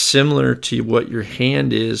that's similar to what your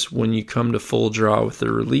hand is when you come to full draw with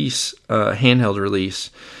the release, handheld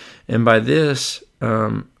release. And by this,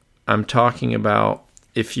 I'm talking about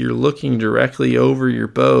if you're looking directly over your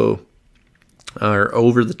bow or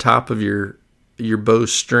over the top of your bow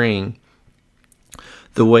string,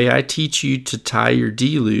 the way I teach you to tie your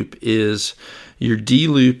D-loop is your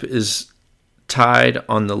D-loop is tied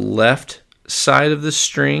on the left side of the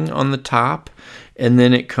string on the top, and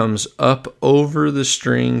then it comes up over the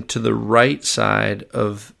string to the right side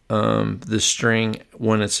of the string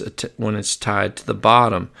when it's tied to the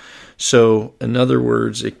bottom. So in other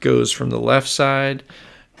words, it goes from the left side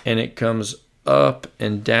and it comes up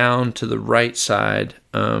and down to the right side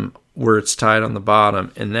where it's tied on the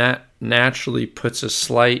bottom, and that naturally puts a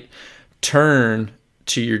slight turn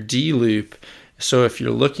to your D-loop. So if you're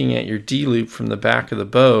looking at your D-loop from the back of the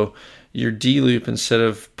bow, your D-loop, instead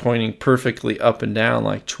of pointing perfectly up and down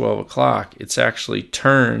like 12 o'clock, it's actually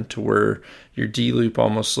turned to where your D-loop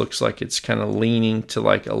almost looks like it's kind of leaning to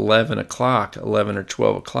like 11 o'clock, 11 or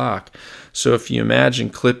 12 o'clock. So if you imagine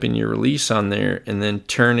clipping your release on there and then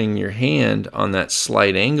turning your hand on that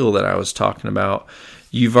slight angle that I was talking about,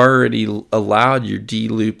 you've already allowed your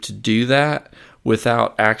D-loop to do that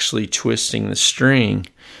without actually twisting the string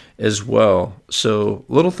as well. So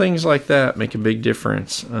little things like that make a big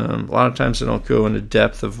difference. A lot of times I don't go into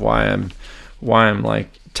depth of why I'm like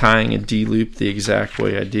tying a D-loop the exact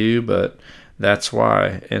way I do, but that's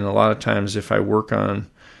why. And a lot of times if I work on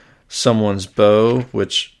someone's bow,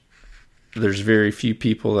 which there's very few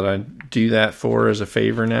people that I do that for as a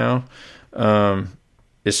favor now,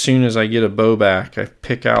 as soon as I get a bow back, I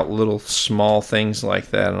pick out little small things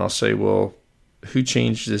like that, and I'll say, well, who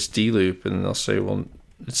changed this D-loop? And they'll say, well,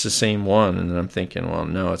 it's the same one. And then I'm thinking, well,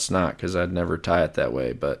 no, it's not, because I'd never tie it that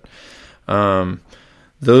way. But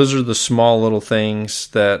those are the small little things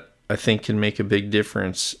that I think can make a big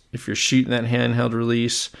difference. If you're shooting that handheld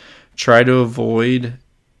release, try to avoid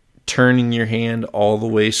turning your hand all the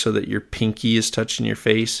way so that your pinky is touching your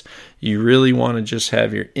face. You really want to just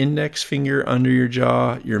have your index finger under your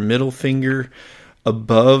jaw, your middle finger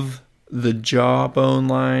above the jawbone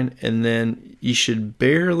line, and then you should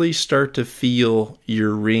barely start to feel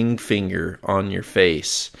your ring finger on your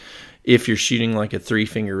face. if you're shooting like a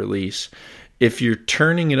 3-finger release. If you're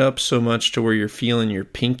turning it up so much to where you're feeling your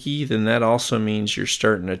pinky, then that also means you're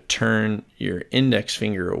starting to turn your index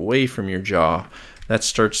finger away from your jaw. That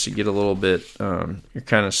starts to get a little bit, you're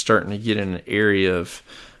kind of starting to get in an area of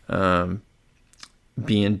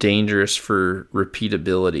being dangerous for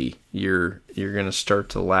repeatability. You're going to start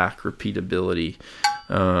to lack repeatability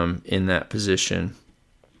in that position.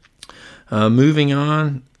 Moving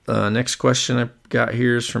on, next question I've got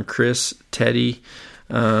here is from Chris Teddy.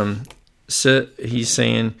 So he's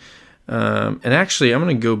saying, and actually I'm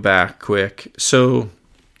going to go back quick. So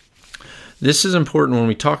this is important when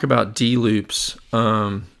we talk about D-loops.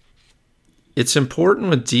 It's important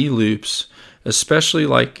with D-loops, especially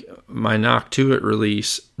like my Noctuit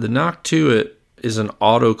release. The Noctuit is an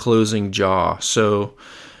auto-closing jaw. So,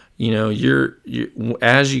 you're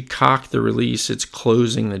as you cock the release, it's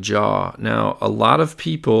closing the jaw. Now, a lot of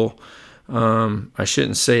people... I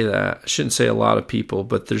shouldn't say that. I shouldn't say a lot of people,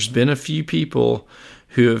 but there's been a few people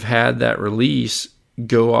who have had that release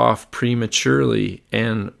go off prematurely.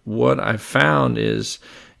 And what I've found is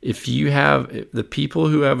if you have the people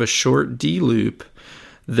who have a short D loop,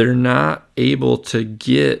 they're not able to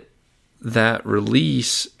get that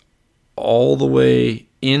release all the way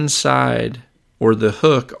inside, or the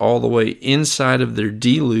hook all the way inside of their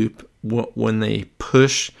D loop when they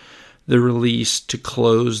push the release to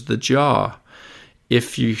close the jaw.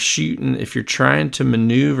 If you're trying to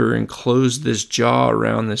maneuver and close this jaw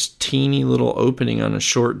around this teeny little opening on a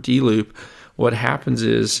short D loop, what happens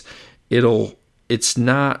is it's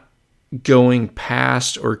not going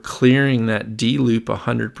past or clearing that D loop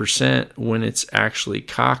 100% when it's actually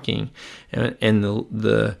cocking, and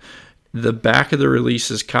the back of the release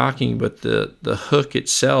is cocking, but the hook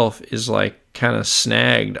itself is like kind of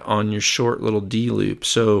snagged on your short little D loop.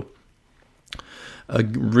 So a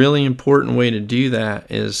really important way to do that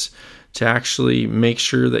is to actually make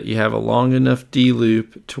sure that you have a long enough D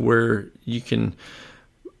loop to where you can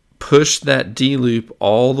push that D loop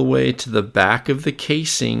all the way to the back of the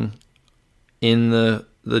casing in the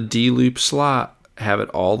D loop slot, have it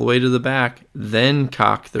all the way to the back, then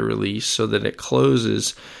cock the release so that it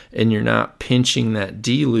closes and you're not pinching that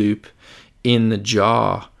D loop in the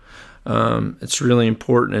jaw. It's really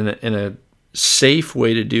important, and a safe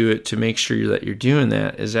way to do it to make sure that you're doing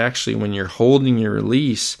that is actually when you're holding your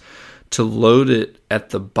release to load it at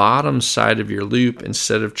the bottom side of your loop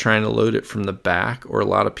instead of trying to load it from the back, or a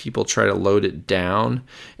lot of people try to load it down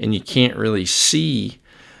and you can't really see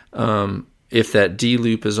if that D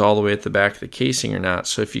loop is all the way at the back of the casing or not.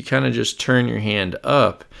 So if you kind of just turn your hand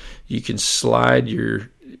up, you can slide your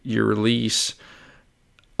release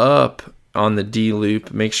up on the D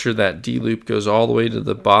loop, make sure that D loop goes all the way to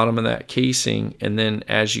the bottom of that casing, and then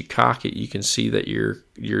as you cock it, you can see that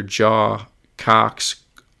your jaw cocks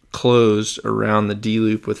closed around the D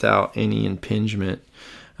loop without any impingement.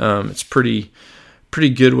 It's pretty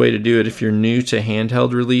good way to do it if you're new to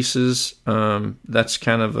handheld releases. That's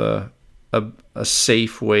kind of a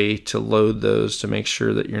safe way to load those to make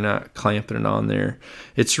sure that you're not clamping it on there.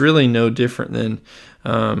 It's really no different than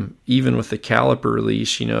even with the caliper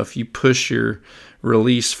release. If you push your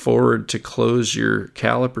release forward to close your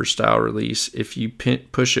caliper style release, if you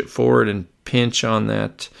push it forward and pinch on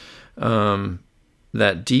that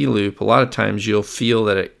D loop, a lot of times you'll feel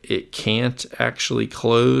that it can't actually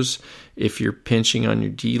close if you're pinching on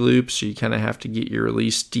your D loop, so you kind of have to get your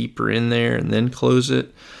release deeper in there and then close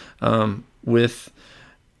it. With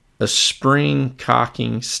a spring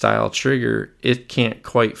cocking style trigger, it can't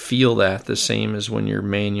quite feel that the same as when you're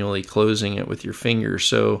manually closing it with your finger.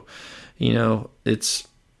 So, it's,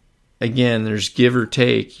 again, there's give or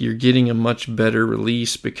take. You're getting a much better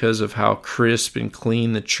release because of how crisp and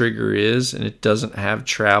clean the trigger is, and it doesn't have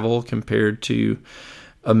travel compared to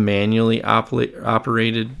a manually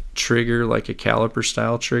operated trigger like a caliper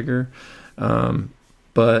style trigger.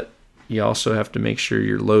 But you also have to make sure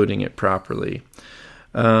you're loading it properly.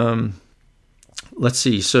 Let's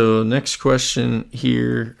see. So next question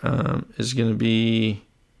here is going to be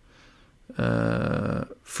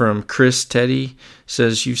from Chris Teddy.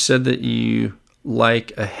 Says, you've said that you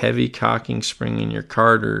like a heavy cocking spring in your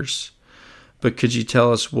Carters, but could you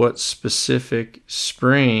tell us what specific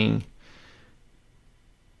spring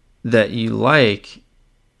that you like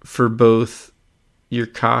for both your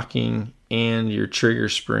cocking and your trigger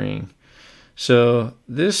spring? So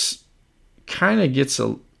this kind of gets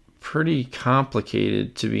pretty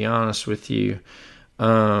complicated, to be honest with you.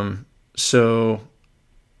 And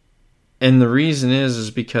the reason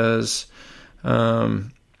is because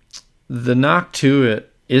the Noctuit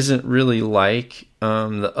isn't really like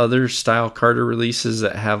the other style Carter releases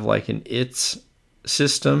that have like an ITS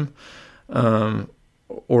system,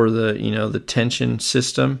 or the tension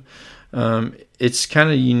system. It's kind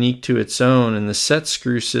of unique to its own, and the set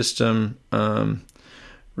screw system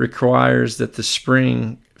requires that the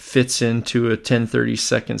spring fits into a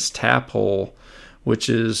 10/32 tap hole, which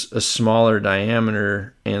is a smaller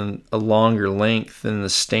diameter and a longer length than the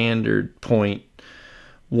standard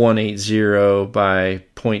 0.180 by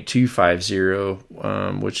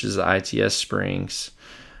 0.250, which is the ITS springs.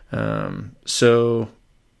 So,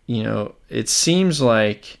 it seems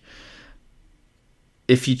like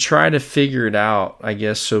if you try to figure it out, I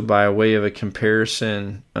guess, so by way of a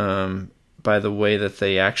comparison, by the way that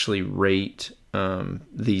they actually rate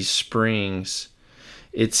these springs,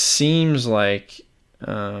 it seems like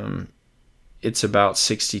it's about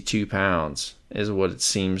 62 pounds is what it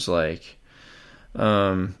seems like.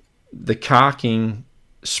 The cocking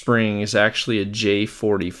spring is actually a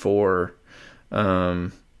J44,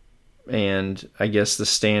 and I guess the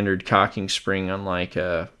standard cocking spring, unlike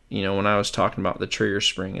when I was talking about the Traeger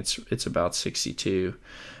spring, it's about 62.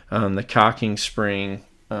 The cocking spring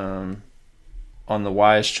on the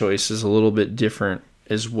Wise Choice is a little bit different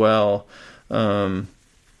as well. The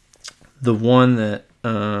one that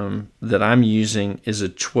I'm using is a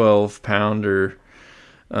 12 pounder,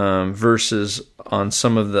 versus on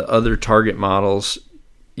some of the other Target models,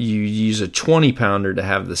 you use a 20 pounder to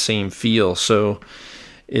have the same feel. So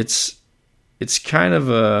it's kind of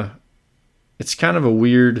a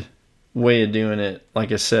weird way of doing it.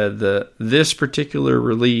 Like I said, this particular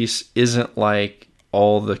release isn't like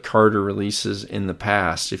all the Carter releases in the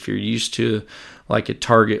past. If you're used to like a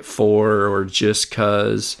Target 4 or Just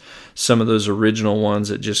Cuz, some of those original ones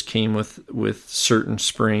that just came with certain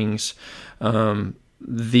springs,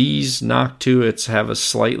 these Noctuits have a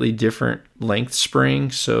slightly different length spring,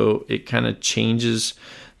 so it kind of changes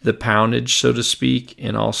the poundage, so to speak,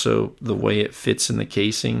 and also the way it fits in the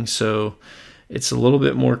casing. So it's a little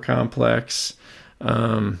bit more complex.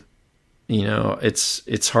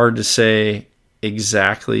 It's hard to say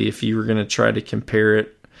exactly if you were going to try to compare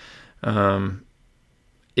it.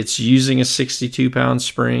 It's using a 62 pound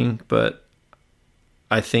spring, but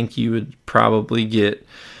I think you would probably get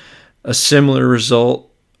a similar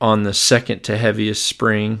result on the second to heaviest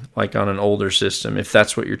spring, like on an older system, if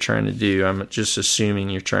that's what you're trying to do. I'm just assuming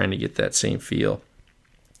you're trying to get that same feel.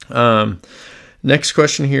 Next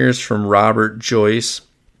question here is from Robert Joyce.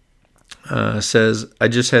 Says, I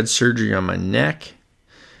just had surgery on my neck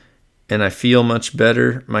and I feel much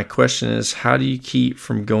better. My question is, how do you keep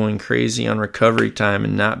from going crazy on recovery time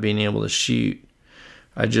and not being able to shoot?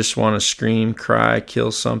 I just want to scream, cry,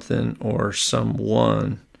 kill something or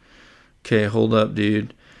someone. Okay, hold up,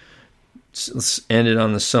 dude. Let's end it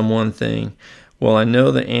on the someone thing. Well, I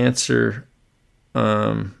know the answer.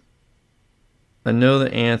 A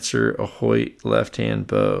Hoyt left-hand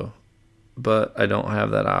bow, but I don't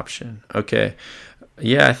have that option. Okay.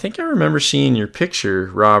 Yeah, I think I remember seeing your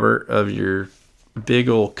picture, Robert, of your big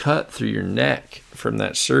old cut through your neck from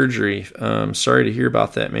that surgery. Sorry to hear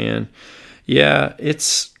about that, man. Yeah,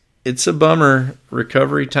 it's a bummer.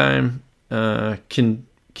 Recovery time can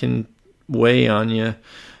weigh on you.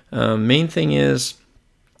 Main thing is,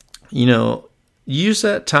 use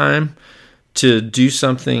that time to do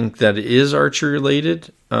something that is archery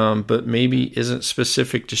related, but maybe isn't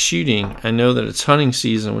specific to shooting. I know that it's hunting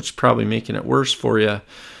season, which is probably making it worse for you.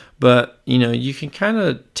 But, you can kind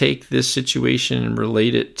of take this situation and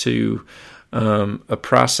relate it to a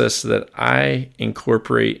process that I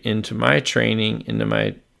incorporate into my training, into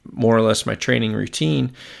my more or less my training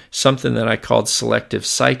routine, something that I called selective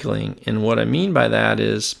cycling. And what I mean by that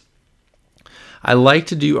is I like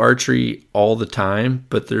to do archery all the time,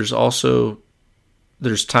 but there's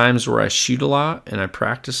times where I shoot a lot and I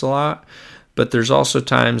practice a lot, but there's also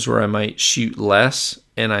times where I might shoot less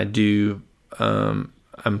and I do, I'm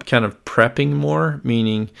kind of prepping more,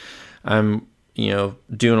 meaning I'm,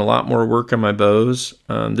 doing a lot more work on my bows.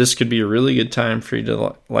 This could be a really good time for you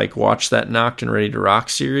to watch that Nocked and Ready to Rock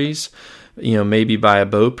series, maybe buy a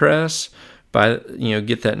bow press,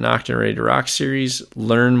 get that Nocked and Ready to Rock series,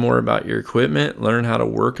 learn more about your equipment, learn how to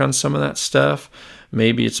work on some of that stuff.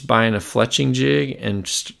 Maybe it's buying a fletching jig and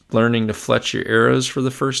just learning to fletch your arrows for the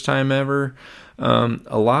first time ever.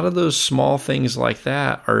 A lot of those small things like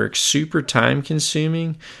that are super time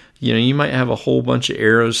consuming. You might have a whole bunch of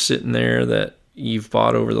arrows sitting there that you've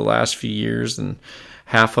bought over the last few years, and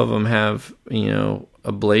half of them have,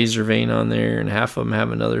 a blazer vein on there, and half of them have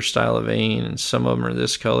another style of vein, and some of them are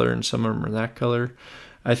this color and some of them are that color.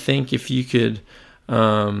 I think if you could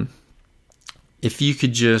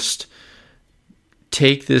just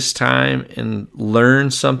take this time and learn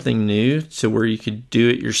something new to where you could do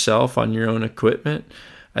it yourself on your own equipment,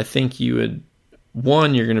 I think you would,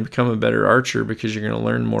 one, you're going to become a better archer because you're going to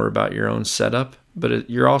learn more about your own setup, but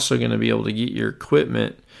you're also going to be able to get your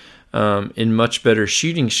equipment in much better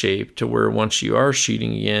shooting shape to where once you are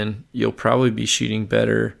shooting again, you'll probably be shooting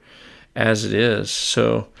better as it is.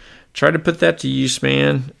 So try to put that to use,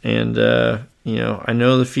 man. And, I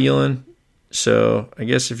know the feeling. So I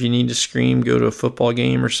guess if you need to scream, go to a football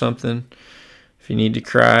game or something. If you need to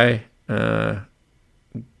cry, go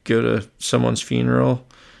to someone's funeral,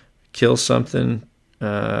 kill something.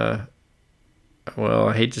 Well,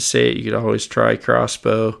 I hate to say it, you could always try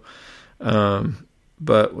crossbow.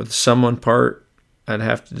 But with someone part, I'd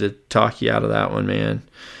have to talk you out of that one, man.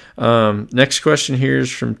 Next question here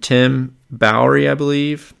is from Tim Bowery, I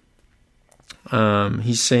believe.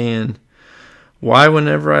 He's saying, why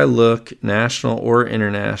whenever I look, national or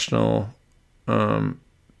international,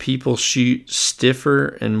 people shoot stiffer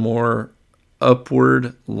and more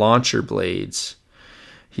upward launcher blades?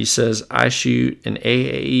 He says, I shoot an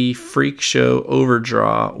AAE Freak Show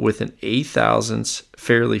overdraw with an 8/1000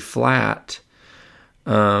 fairly flat,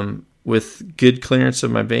 with good clearance of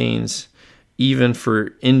my vanes, even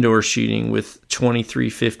for indoor shooting with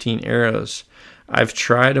 23-15 arrows. I've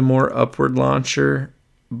tried a more upward launcher,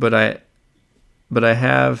 but I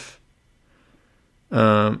have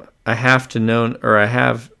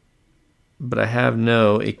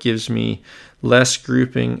it gives me less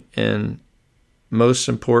grouping and, most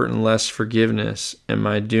important, less forgiveness. Am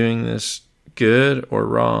I doing this good or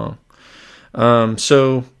wrong?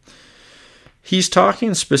 So he's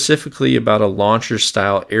talking specifically about a launcher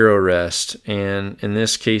style arrow rest, and in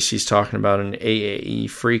this case he's talking about an AAE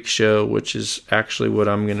Freak Show, which is actually what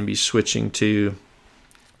I'm going to be switching to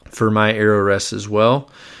for my arrow rest as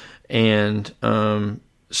well. And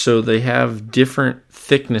so they have different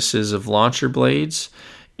thicknesses of launcher blades,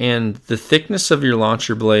 and the thickness of your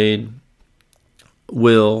launcher blade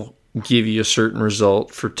will give you a certain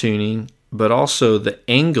result for tuning, but also the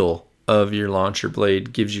angle of your launcher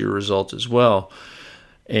blade gives you a result as well.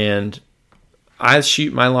 And I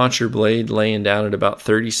shoot my launcher blade laying down at about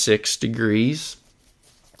 36 degrees,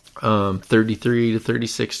 33 to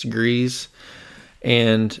 36 degrees.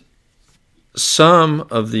 And some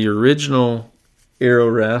of the original arrow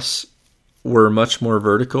rests were much more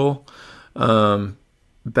vertical.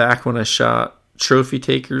 Back when I shot Trophy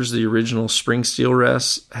Takers, the original spring steel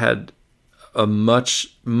rests had a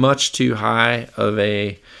much too high of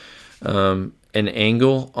an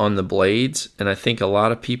angle on the blades, and I think a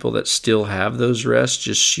lot of people that still have those rests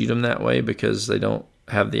just shoot them that way because they don't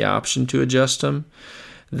have the option to adjust them.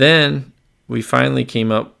 Then we finally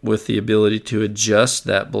came up with the ability to adjust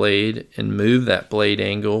that blade and move that blade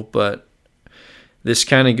angle, but this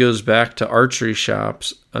kind of goes back to archery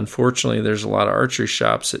shops. Unfortunately, there's a lot of archery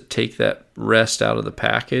shops that take that rest out of the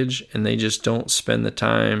package, and they just don't spend the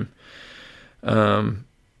time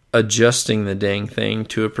adjusting the dang thing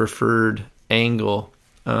to a preferred angle.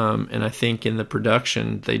 And I think in the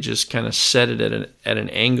production, they just kind of set it at an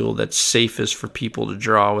angle that's safest for people to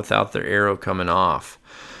draw without their arrow coming off.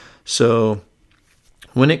 So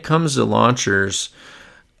when it comes to launchers,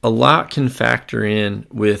 a lot can factor in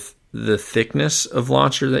with the thickness of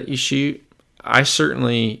launcher that you shoot. I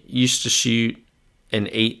certainly used to shoot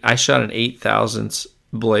I shot an 8/1000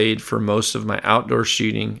 blade for most of my outdoor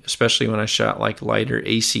shooting, especially when I shot like lighter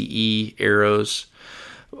ACE arrows.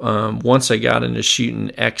 Once I got into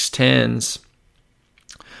shooting X10s,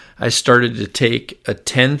 I started to take a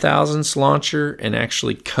 10/1000 launcher and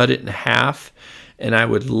actually cut it in half, and I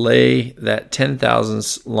would lay that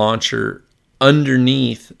 10/1000 launcher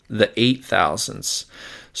underneath the 8/1000.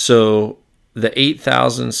 So the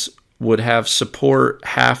 8/1000 would have support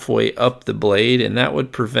halfway up the blade, and that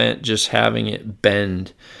would prevent just having it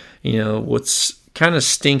bend. What's kind of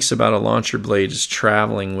stinks about a launcher blade is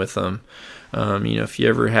traveling with them. If you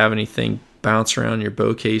ever have anything bounce around your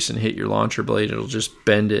bow case and hit your launcher blade, it'll just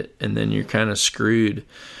bend it, and then you're kind of screwed.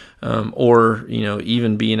 Or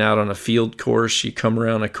even being out on a field course, you come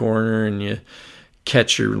around a corner and you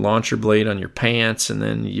catch your launcher blade on your pants, and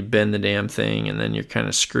then you bend the damn thing, and then you're kind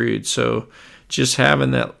of screwed. So just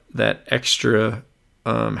having that extra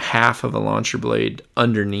half of a launcher blade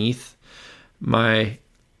underneath my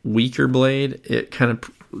weaker blade, it kind of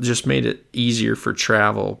just made it easier for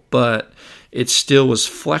travel, but it still was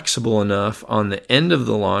flexible enough on the end of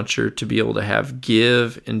the launcher to be able to have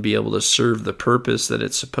give and be able to serve the purpose that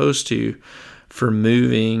it's supposed to for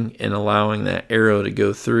moving and allowing that arrow to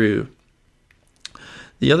go through.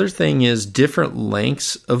 The other thing is different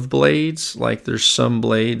lengths of blades. Like there's some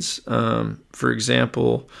blades, for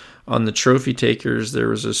example, On the Trophy Takers, there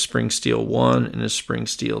was a Spring Steel 1 and a Spring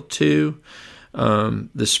Steel 2.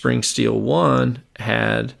 The Spring Steel 1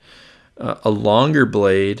 had a longer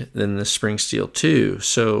blade than the Spring Steel 2.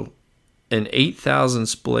 So an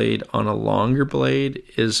 8/1000 blade on a longer blade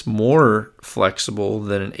is more flexible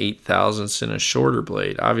than an 8/1000 in a shorter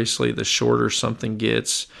blade. Obviously, the shorter something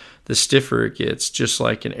gets, the stiffer it gets, just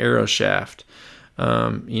like an arrow shaft.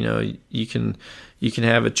 You can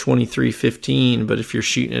have a 23-15, but if you're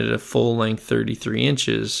shooting it at a full length 33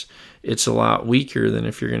 inches, it's a lot weaker than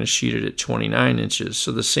if you're going to shoot it at 29 inches.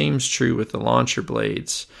 So the same's true with the launcher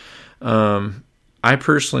blades. I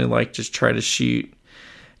personally like to try to shoot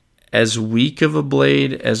as weak of a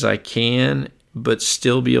blade as I can, but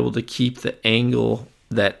still be able to keep that angle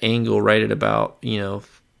right at about,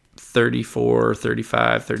 34,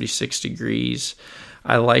 35, 36 degrees.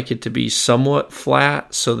 I like it to be somewhat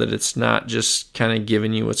flat so that it's not just kind of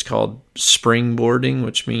giving you what's called springboarding,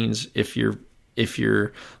 which means if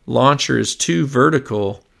your launcher is too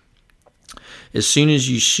vertical, as soon as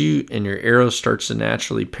you shoot and your arrow starts to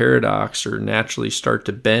naturally paradox or naturally start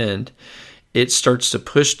to bend, it starts to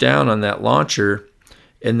push down on that launcher,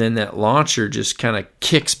 and then that launcher just kind of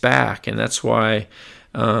kicks back. And that's why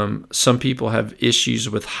some people have issues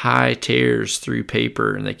with high tears through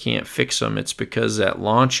paper and they can't fix them. It's because that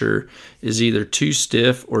launcher is either too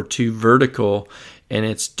stiff or too vertical, and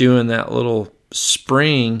it's doing that little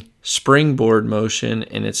springboard motion,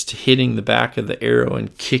 and it's hitting the back of the arrow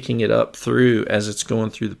and kicking it up through as it's going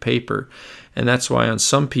through the paper. And that's why on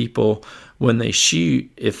some people, when they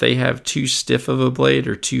shoot, if they have too stiff of a blade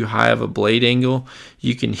or too high of a blade angle,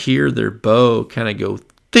 you can hear their bow kind of go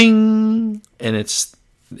ding, and it's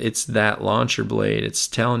that launcher blade. It's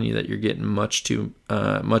telling you that you're getting much too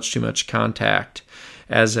much contact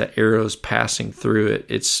as that arrow's passing through it.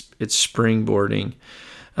 It's springboarding.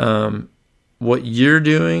 What you're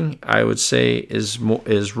doing, I would say, is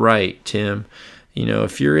right, Tim.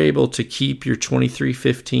 If you're able to keep your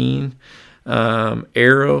 23-15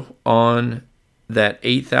 arrow on that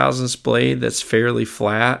 8/1000 blade that's fairly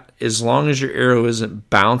flat, as long as your arrow isn't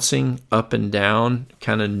bouncing up and down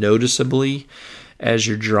kind of noticeably as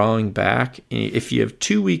you're drawing back. If you have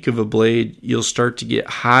too weak of a blade, you'll start to get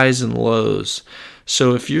highs and lows.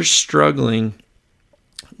 So if you're struggling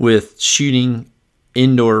with shooting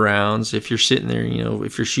indoor rounds, if you're sitting there,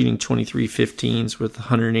 if you're shooting 23-15s with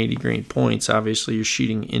 180 grain points, obviously you're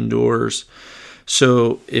shooting indoors.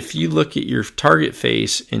 So if you look at your target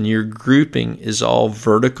face and your grouping is all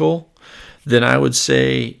vertical, then I would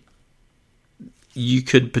say you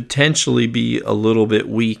could potentially be a little bit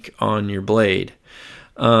weak on your blade.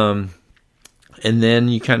 And then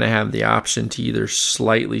you kind of have the option to either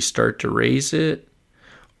slightly start to raise it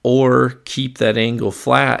or keep that angle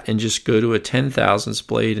flat and just go to a 10/1000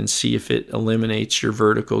 blade and see if it eliminates your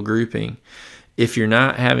vertical grouping. If you're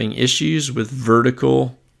not having issues with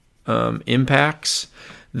vertical impacts,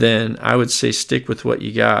 then I would say stick with what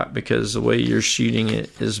you got, because the way you're shooting it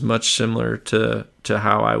is much similar to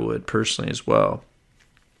how I would personally as well.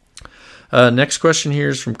 Next question here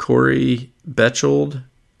is from Corey Betchold.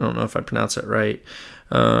 I don't know if I pronounced that right.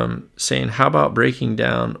 Saying, how about breaking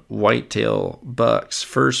down whitetail bucks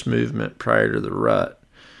first movement prior to the rut?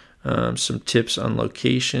 Some tips on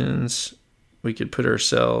locations we could put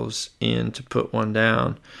ourselves in to put one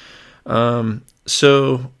down.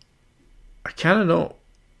 So I kind of don't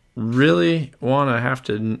really want to have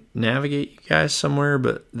to navigate you guys somewhere,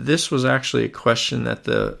 but this was actually a question that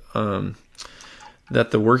the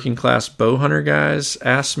working class bow hunter guys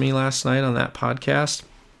asked me last night on that podcast.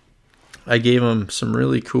 I gave them some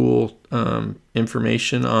really cool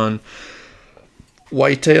information on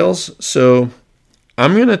whitetails, so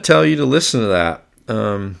I'm going to tell you to listen to that.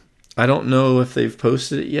 I don't know if they've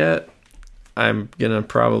posted it yet. I'm going to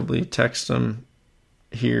probably text them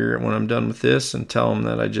here when I'm done with this and tell them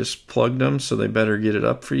that I just plugged them, so they better get it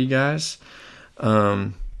up for you guys.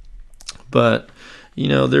 But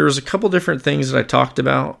there was a couple different things that I talked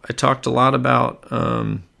about. I talked a lot about,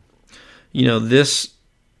 this.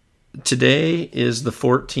 Today is the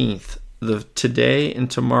 14th. Today and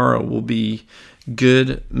tomorrow will be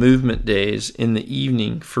good movement days in the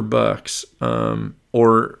evening for bucks,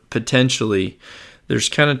 or potentially. There's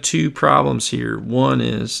kind of two problems here. One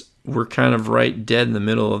is we're kind of right dead in the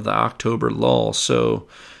middle of the October lull, so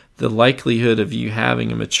the likelihood of you having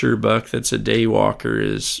a mature buck that's a day walker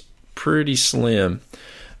is pretty slim.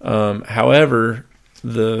 However,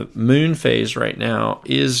 the moon phase right now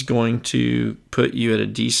is going to put you at a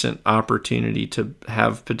decent opportunity to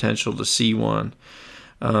have potential to see one.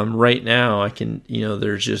 Right now, I can,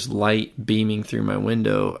 there's just light beaming through my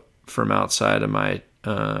window from outside of my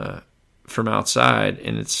from outside,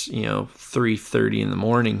 and it's 3:30 in the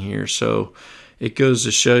morning here. So it goes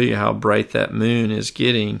to show you how bright that moon is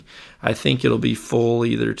getting. I think it'll be full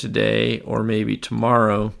either today or maybe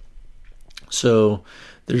tomorrow. So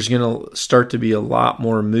there's going to start to be a lot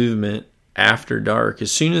more movement after dark.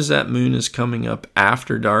 As soon as that moon is coming up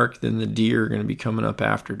after dark, then the deer are going to be coming up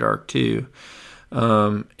after dark too.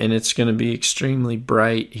 And it's going to be extremely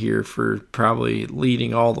bright here for probably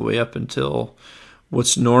leading all the way up until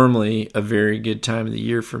what's normally a very good time of the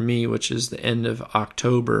year for me, which is the end of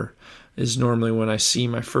October, is normally when I see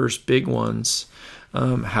my first big ones.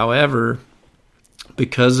 However,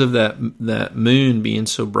 because of that moon being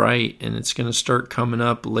so bright, and it's going to start coming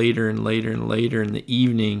up later and later and later in the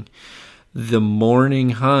evening, the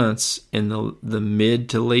morning hunts and the mid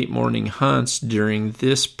to late morning hunts during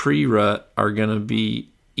this pre-rut are going to be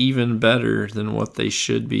even better than what they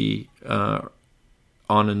should be on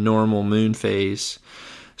a normal moon phase.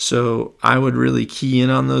 So I would really key in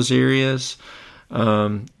on those areas.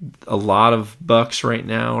 A lot of bucks right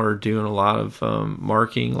now are doing a lot of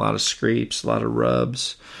marking, a lot of scrapes, a lot of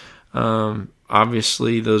rubs.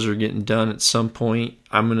 Obviously, those are getting done at some point.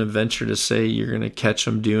 I'm going to venture to say you're going to catch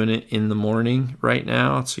them doing it in the morning right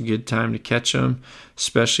now. It's a good time to catch them,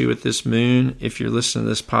 especially with this moon. If you're listening to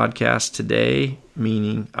this podcast today,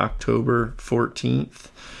 meaning October 14th,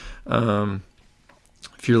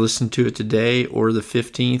 if you're listening to it today or the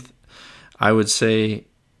 15th, I would say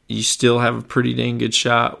you still have a pretty dang good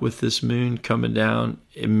shot with this moon coming down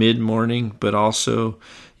in mid-morning, but also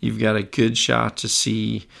you've got a good shot to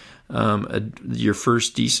see your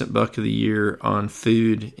first decent buck of the year on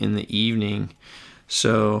food in the evening.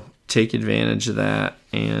 So take advantage of that.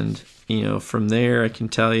 And, from there, I can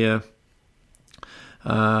tell you,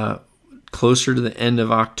 closer to the end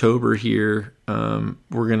of October here,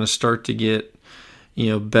 we're going to start to get,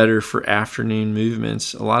 better for afternoon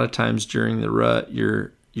movements. A lot of times during the rut,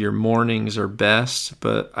 your mornings are best,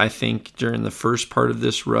 but I think during the first part of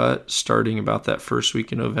this rut, starting about that first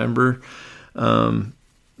week in November,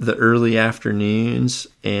 the early afternoons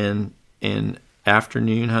and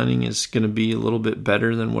afternoon hunting is going to be a little bit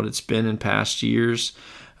better than what it's been in past years,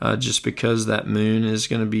 just because that moon is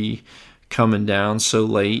going to be coming down so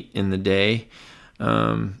late in the day,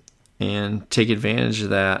 and take advantage of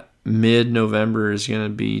that. Mid-November is going to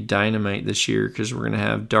be dynamite this year because we're going to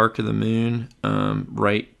have dark of the moon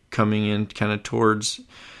right coming in kind of towards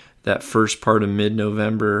that first part of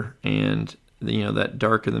mid-November, and that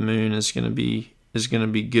dark of the moon is going to be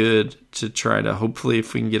good to try to, hopefully,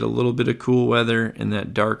 if we can get a little bit of cool weather and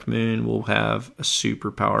that dark moon, we'll have a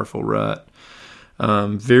super powerful rut.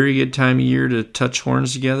 Very good time of year to touch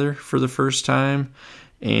horns together for the first time.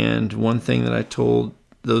 And one thing that I told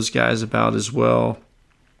those guys about as well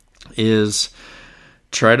is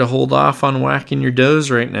try to hold off on whacking your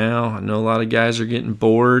does right now. I know a lot of guys are getting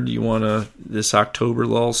bored. This October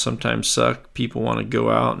lull sometimes suck. People want to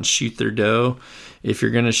go out and shoot their doe. If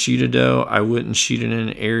you're going to shoot a doe, I wouldn't shoot it in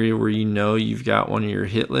an area where you've got one of your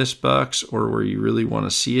hit list bucks or where you really want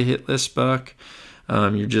to see a hit list buck.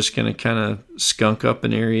 You're just going to kind of skunk up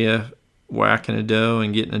an area, whacking a doe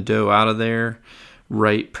and getting a doe out of there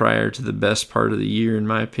right prior to the best part of the year, in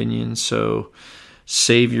my opinion. So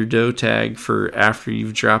save your doe tag for after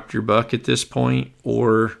you've dropped your buck at this point,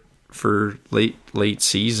 or for late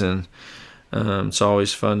season. It's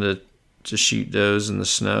always fun to shoot does in the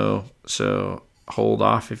snow. So hold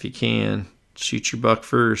off if you can. Shoot your buck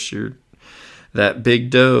first. That big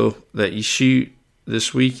doe that you shoot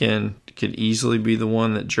this weekend could easily be the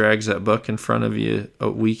one that drags that buck in front of you a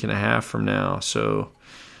week and a half from now. So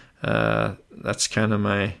that's kind of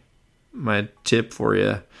my tip for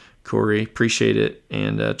you, Corey. Appreciate it.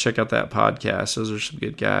 And check out that podcast. Those are some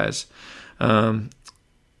good guys.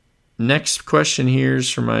 Next question here is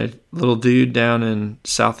from my little dude down in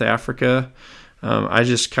South Africa. I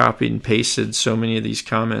just copied and pasted so many of these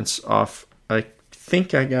comments off. I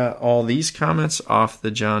think I got all these comments off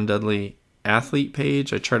the John Dudley athlete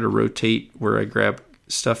page. I try to rotate where I grab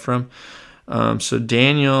stuff from. So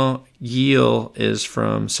Daniel Giel is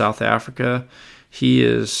from South Africa. He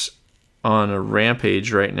is on a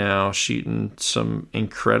rampage right now, shooting some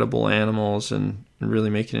incredible animals and really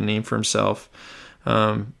making a name for himself.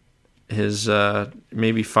 Maybe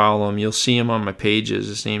follow him. You'll see him on my pages.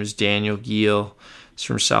 His name is Daniel Giel. He's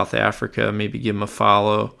from South Africa. Maybe give him a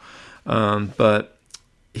follow. But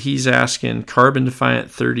he's asking Carbon Defiant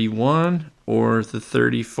 31 or the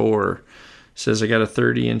 34. Says I got a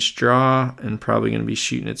 30-inch draw and probably going to be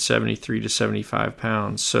shooting at 73 to 75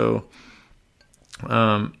 pounds. So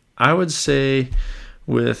I would say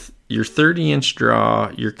with your 30-inch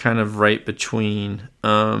draw, you're kind of right between.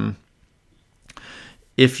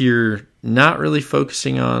 if you're not really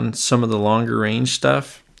focusing on some of the longer range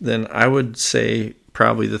stuff, then I would say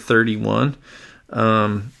probably the 31.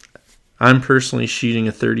 I'm personally shooting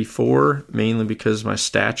a 34 mainly because my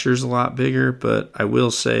stature is a lot bigger, but I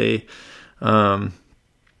will say when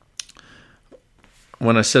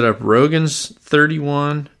I set up Rogan's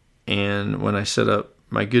 31 and when I set up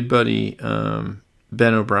my good buddy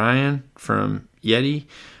Ben O'Brien from Yeti,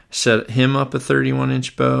 set him up a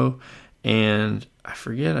 31-inch bow, and I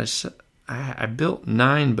forget, I built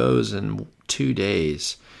 9 bows in 2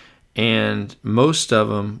 days, and most of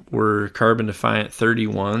them were Carbon Defiant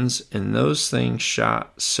 31s, and those things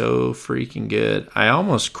shot so freaking good. I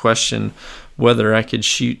almost questioned whether I could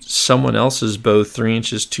shoot someone else's bow 3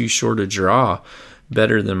 inches too short a draw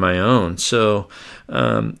better than my own. So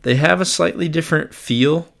they have a slightly different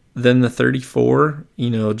feel than the 34,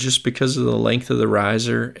 just because of the length of the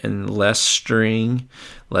riser and less string,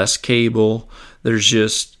 less cable. There's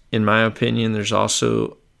just, in my opinion, there's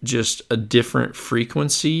also just a different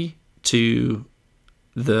frequency to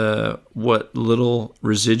what little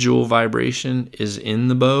residual vibration is in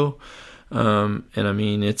the bow. And I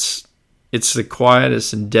mean, it's the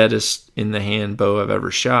quietest and deadest in the hand bow I've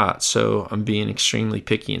ever shot. So I'm being extremely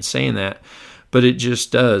picky in saying that, but it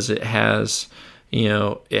just does. It has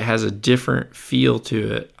a different feel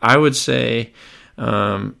to it. I would say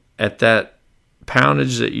at that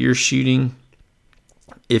poundage that you're shooting,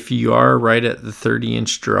 if you are right at the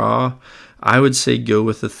 30-inch draw, I would say go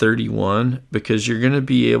with the 31 because you're going to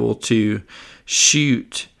be able to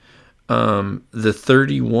shoot the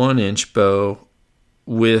 31-inch bow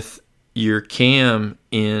with your cam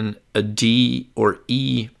in a D or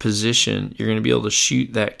E position. You're going to be able to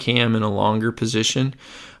shoot that cam in a longer position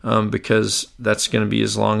because that's going to be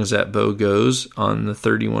as long as that bow goes on the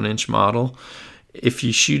 31-inch model. If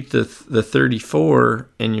you shoot the 34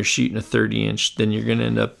 and you're shooting a 30-inch, then you're going to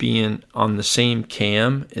end up being on the same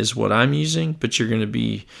cam as what I'm using, but you're going to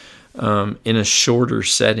be in a shorter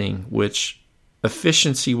setting, which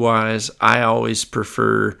efficiency-wise, I always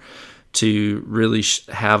prefer to really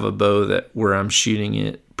have a bow where I'm shooting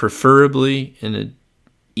it preferably in an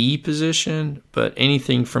E position, but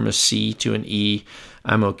anything from a C to an E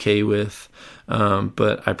I'm okay with.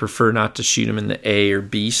 But I prefer not to shoot them in the A or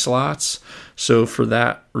B slots. So for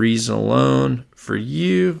that reason alone, for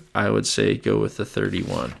you, I would say go with the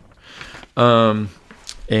 31.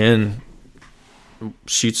 And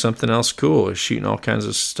shoot something else cool. Shooting all kinds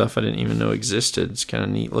of stuff I didn't even know existed. It's kind of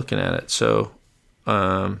neat looking at it. So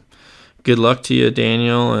good luck to you,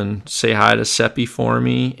 Daniel, and say hi to Seppi for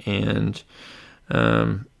me, and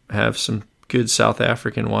have some good South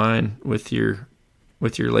African wine with your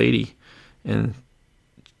lady, and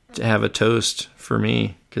to have a toast for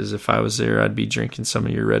me, because if I was there, I'd be drinking some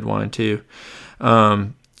of your red wine too.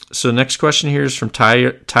 So next question here is from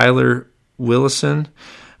Tyler Willison.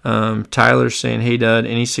 Tyler's saying, hey, Dud,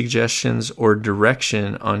 any suggestions or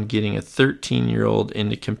direction on getting a 13-year-old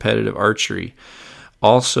into competitive archery?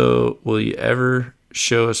 Also, will you ever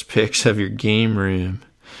show us pics of your game room?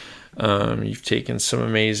 You've taken some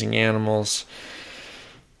amazing animals.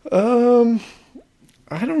 I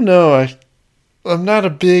don't know. I'm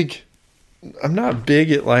not big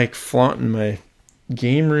at like flaunting my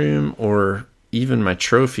game room or even my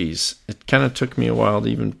trophies. It kind of took me a while to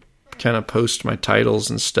even kind of post my titles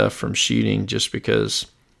and stuff from shooting, just because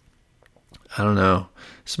I don't know.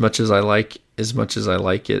 As much as I like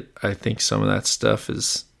it, I think some of that stuff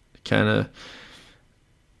is kind of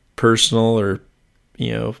personal or,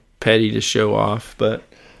 petty to show off. But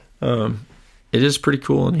it is pretty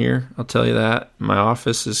cool in here, I'll tell you that. My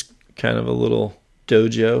office is kind of a little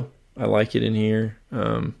dojo. I like it in here.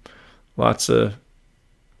 Lots of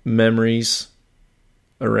memories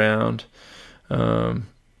around.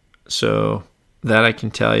 So that I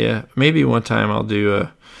can tell you. Maybe one time I'll do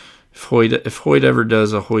if Hoyt ever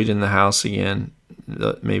does a Hoyt in the house again,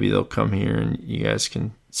 maybe they'll come here and you guys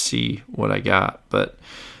can see what I got. But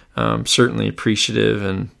certainly appreciative,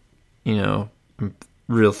 and I'm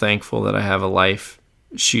real thankful that I have a life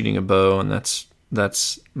shooting a bow, and that's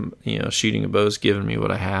shooting a bow's given me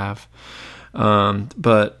what I have.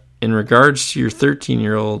 But in regards to your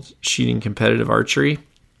 13-year-old shooting competitive archery,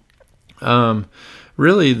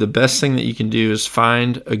 really the best thing that you can do is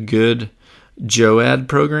find a good JOAD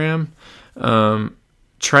program.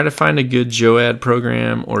 Try to find a good JOAD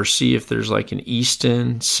program, or see if there's like an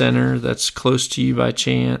Easton Center that's close to you by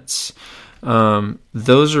chance.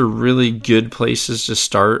 Those are really good places to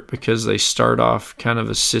start, because they start off kind of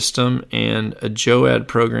a system, and a JOAD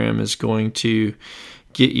program is going to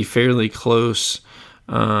get you fairly close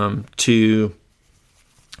to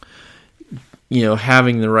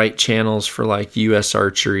having the right channels for like U.S.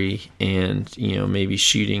 Archery and, maybe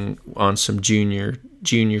shooting on some junior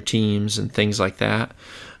teams and things like that.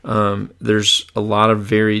 There's a lot of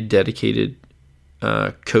very dedicated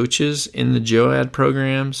coaches in the JOAD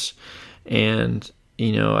programs. And,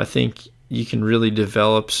 I think you can really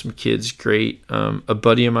develop some kids great. A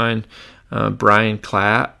buddy of mine, Brian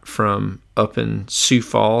Klatt from up in Sioux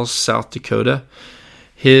Falls, South Dakota,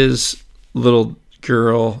 his little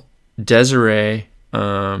girl, Desiree,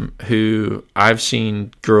 who I've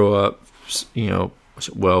seen grow up,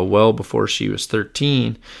 well before she was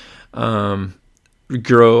 13,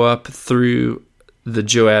 grow up through the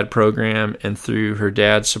JOAD program and through her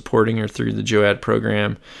dad supporting her through the JOAD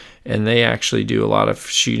program. And they actually do a lot of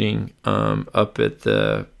shooting up at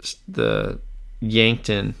the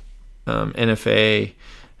Yankton NFA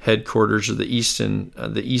headquarters of the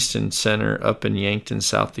Easton Center up in Yankton,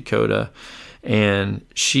 South Dakota. And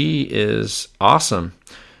she is awesome.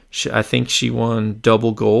 I think she won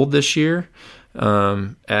double gold this year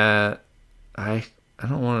at, I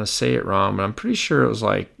don't want to say it wrong, but I'm pretty sure it was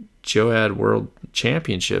like JOAD World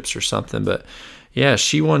Championships or something. But yeah,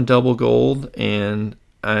 she won double gold, and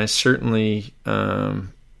I certainly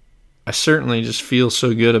just feel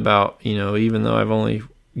so good about, even though I've only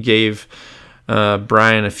gave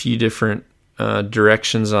Brian a few different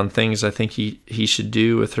directions on things I think he should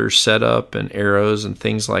do with her setup and arrows and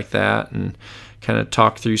things like that, and kind of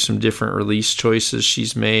talk through some different release choices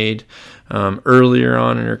she's made. Earlier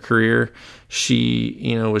on in her career,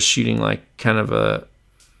 she, was shooting like kind of a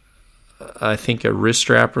wrist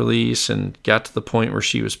strap release, and got to the point where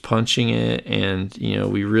she was punching it. And,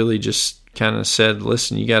 we really just kind of said,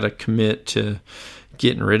 listen, you got to commit to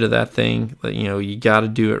getting rid of that thing. You got to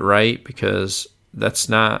do it right, because it's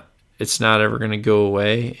not ever going to go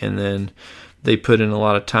away. And then they put in a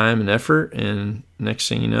lot of time and effort, and next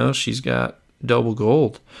thing you know, she's got double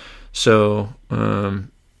gold. So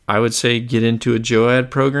I would say get into a JOAD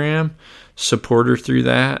program, support her through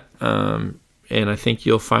that, and I think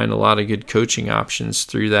you'll find a lot of good coaching options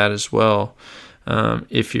through that as well.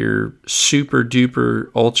 If you're super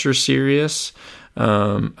duper ultra serious,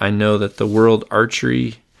 I know that the World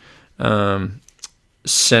Archery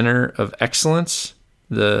Center of Excellence,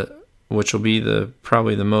 which will be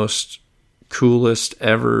probably the most coolest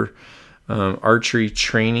ever archery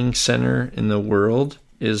training center in the world,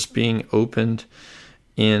 is being opened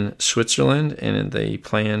in Switzerland, and they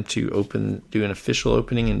plan to do an official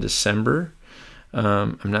opening in December.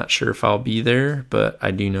 I'm not sure if I'll be there, but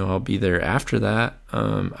I do know I'll be there after that.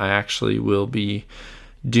 I actually will be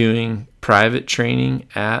doing private training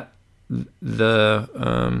at that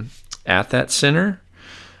center.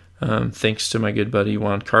 Thanks to my good buddy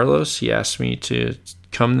Juan Carlos, he asked me to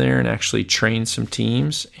come there and actually train some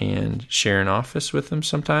teams and share an office with them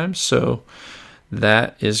sometimes. So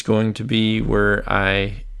that is going to be where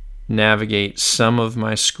I navigate some of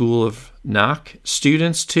my School of Nock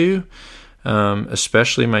students to,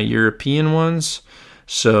 especially my European ones.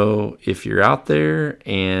 So if you're out there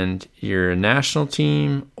and you're a national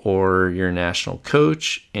team or you're a national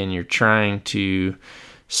coach and you're trying to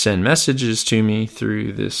send messages to me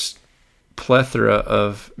through this plethora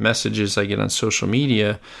of messages I get on social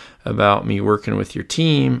media about me working with your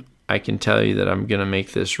team, I can tell you that I'm going to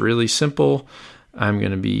make this really simple. I'm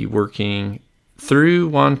going to be working through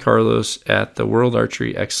Juan Carlos at the World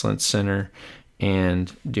Archery Excellence Center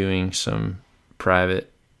and doing some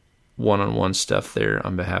private one-on-one stuff there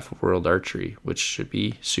on behalf of World Archery, which should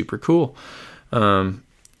be super cool.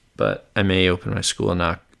 But I may open my School of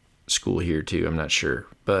Nock school here too. I'm not sure.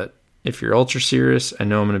 But if you're ultra serious, I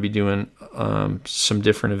know I'm going to be doing some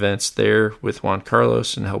different events there with Juan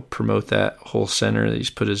Carlos and help promote that whole center that he's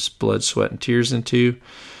put his blood, sweat, and tears into.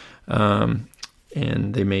 And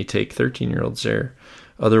they may take 13-year-olds there.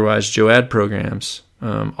 Otherwise, JOAD programs,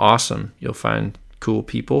 awesome. You'll find cool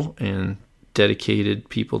people and dedicated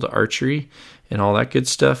people to archery and all that good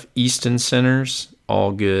stuff. Easton centers,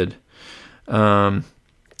 all good.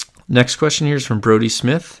 Next question here is from Brody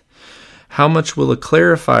Smith. How much will a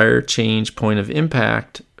clarifier change point of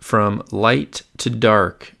impact from light to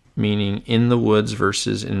dark, meaning in the woods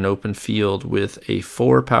versus in an open field with a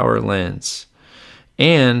 4-power lens?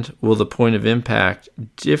 And will the point of impact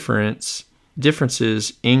differences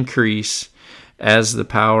increase as the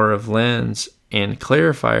power of lens and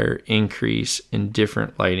clarifier increase in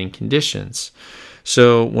different lighting conditions?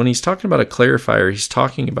 So when he's talking about a clarifier, he's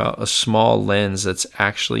talking about a small lens that's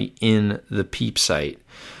actually in the peep sight,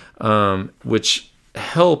 which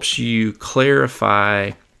helps you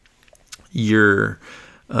clarify your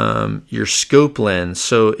scope lens.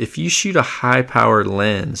 So if you shoot a high-powered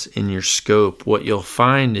lens in your scope, what you'll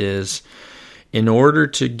find is in order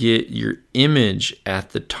to get your image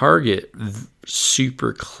at the target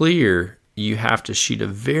super clear, you have to shoot a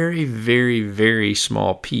very, very, very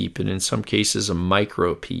small peep, and in some cases a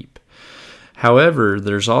micro peep. However,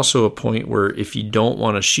 there's also a point where if you don't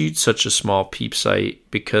want to shoot such a small peep sight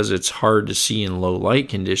because it's hard to see in low light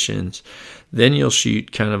conditions, then you'll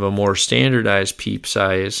shoot kind of a more standardized peep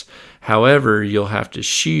size. However, you'll have to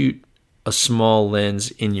shoot a small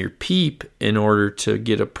lens in your peep in order to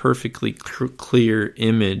get a perfectly clear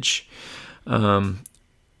image in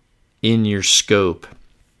your scope.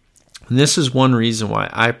 And this is one reason why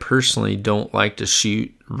I personally don't like to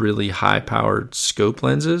shoot really high-powered scope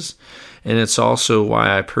lenses, and it's also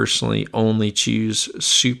why I personally only choose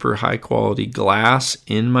super high-quality glass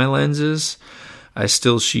in my lenses. I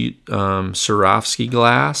still shoot Swarovski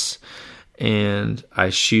glass, and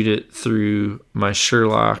I shoot it through my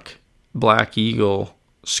Sherlock Black Eagle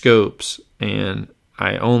scopes, and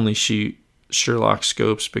I only shoot Sherlock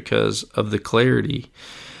scopes because of the clarity.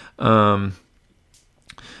 And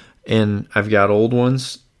I've got old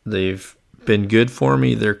ones. They've been good for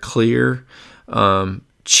me. They're clear.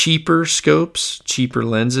 Cheaper scopes, cheaper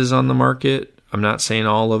lenses on the market. I'm not saying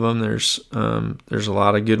all of them. There's a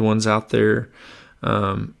lot of good ones out there.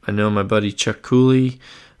 I know my buddy Chuck Cooley.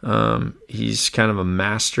 He's kind of a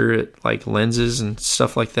master at like lenses and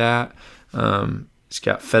stuff like that. He's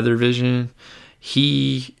got Feather Vision.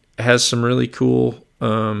 He has some really cool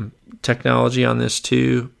technology on this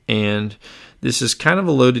too. And this is kind of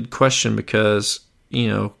a loaded question because,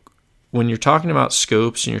 when you're talking about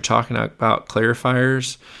scopes and you're talking about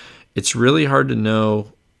clarifiers, it's really hard to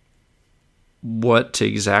know what to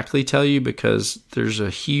exactly tell you because there's a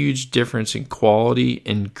huge difference in quality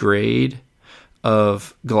and grade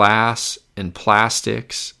of glass and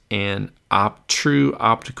plastics and true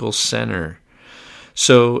optical center.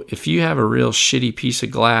 So if you have a real shitty piece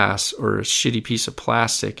of glass or a shitty piece of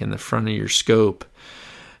plastic in the front of your scope,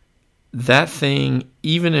 that thing,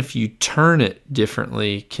 even if you turn it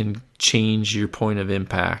differently, can change your point of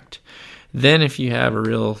impact. Then if you have a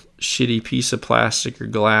real shitty piece of plastic or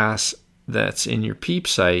glass that's in your peep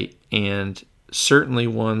sight, and certainly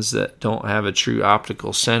ones that don't have a true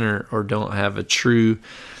optical center or don't have a true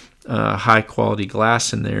high quality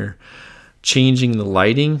glass in there, changing the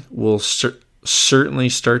lighting will certainly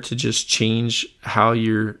start to just change how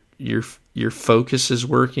your focus is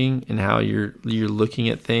working and how you're looking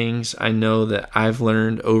at things. I know that I've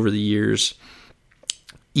learned over the years,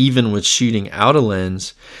 even with shooting out a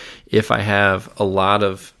lens, if I have a lot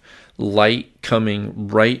of light coming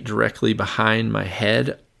right directly behind my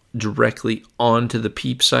head, directly onto the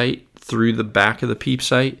peep sight, through the back of the peep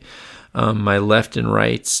sight, my left and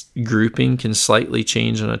right's grouping can slightly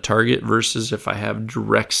change on a target versus if I have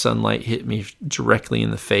direct sunlight hit me directly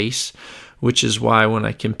in the face, which is why when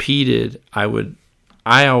I competed,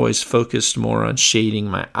 I always focused more on shading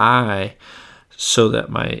my eye so that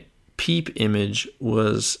my peep image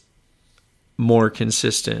was more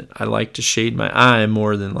consistent. I like to shade my eye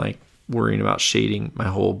more than like worrying about shading my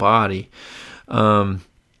whole body.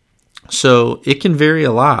 So it can vary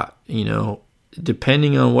a lot,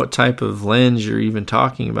 depending on what type of lens you're even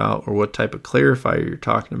talking about or what type of clarifier you're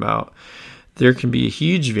talking about. There can be a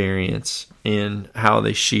huge variance in how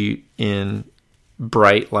they shoot in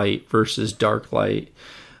bright light versus dark light.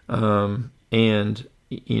 And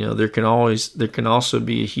there can also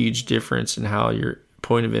be a huge difference in how your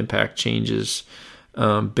point of impact changes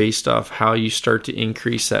based off how you start to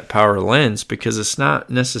increase that power lens, because it's not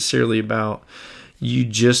necessarily about you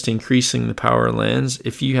just increasing the power lens.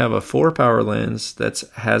 If you have a 4-power lens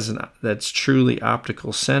that's truly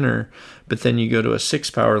optical center, but then you go to a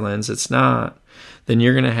 6-power lens that's not, then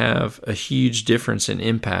you're going to have a huge difference in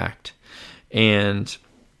impact. And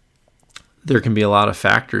there can be a lot of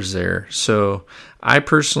factors there. So I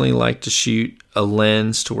personally like to shoot a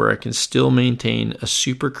lens to where I can still maintain a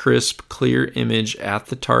super crisp, clear image at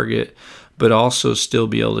the target, but also still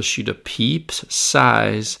be able to shoot a peep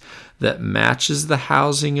size that matches the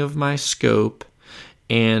housing of my scope,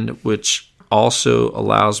 and which also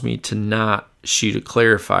allows me to not shoot a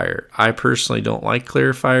clarifier. I personally don't like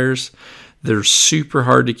clarifiers. They're super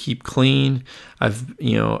hard to keep clean.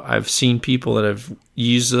 I've seen people that have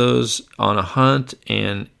used those on a hunt,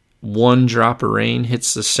 and one drop of rain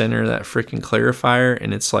hits the center of that freaking clarifier,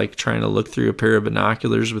 and it's like trying to look through a pair of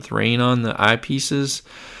binoculars with rain on the eyepieces.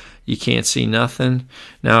 You can't see nothing.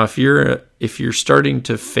 Now, if you're starting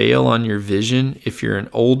to fail on your vision, if you're an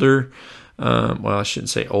older, I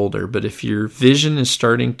shouldn't say older, but if your vision is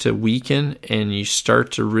starting to weaken and you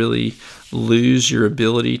start to really lose your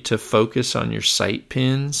ability to focus on your sight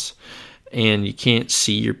pins, and you can't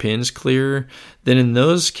see your pins clear, then in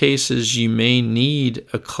those cases you may need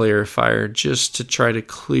a clarifier just to try to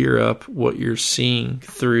clear up what you're seeing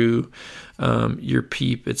through your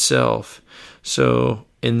peep itself. So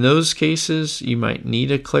in those cases you might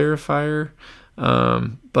need a clarifier,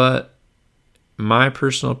 but my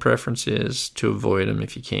personal preference is to avoid them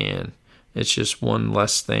if you can. It's just one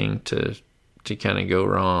less thing to kind of go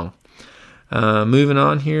wrong. Moving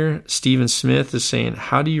on here, Stephen Smith is saying,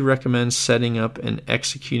 how do you recommend setting up and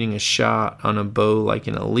executing a shot on a bow like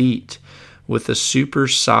an Elite with a super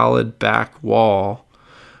solid back wall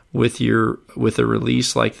with a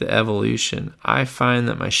release like the Evolution? I find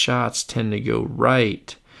that my shots tend to go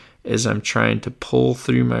right as I'm trying to pull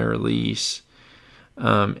through my release,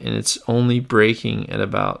 and it's only breaking at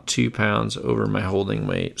about 2 pounds over my holding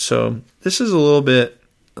weight. So this is a little bit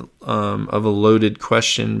of a loaded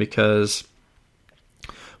question, because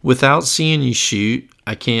without seeing you shoot,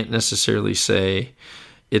 I can't necessarily say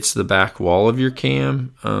it's the back wall of your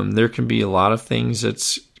cam. There can be a lot of things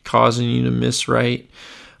that's causing you to miss right.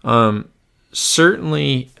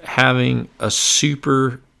 Certainly having a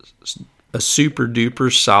super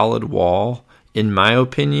duper solid wall, in my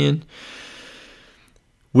opinion,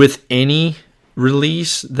 with any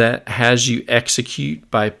release that has you execute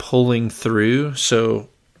by pulling through. So,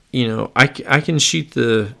 I can shoot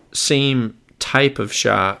the same type of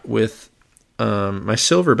shot with my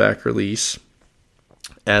silverback release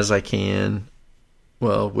as I can,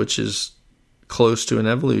 which is close to an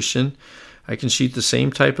Evolution. I can shoot the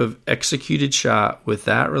same type of executed shot with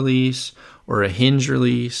that release, or a hinge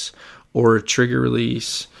release, or a trigger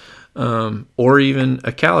release, or even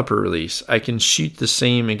a caliper release. I can shoot the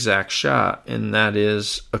same exact shot, and that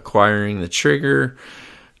is acquiring the trigger,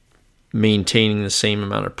 maintaining the same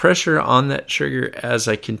amount of pressure on that trigger as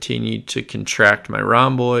I continue to contract my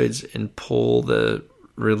rhomboids and pull the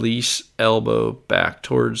release elbow back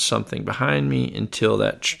towards something behind me until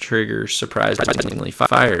that trigger surprisingly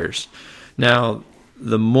fires. Now,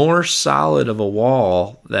 the more solid of a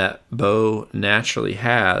wall that bow naturally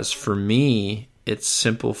has, for me, it's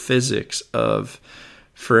simple physics of,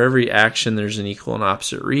 for every action there's an equal and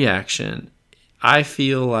opposite reaction. I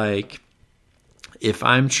feel like if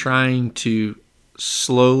I'm trying to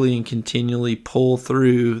slowly and continually pull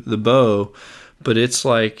through the bow, but it's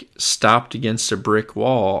like stopped against a brick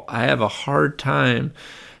wall, I have a hard time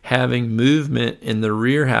having movement in the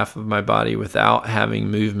rear half of my body without having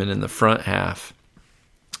movement in the front half.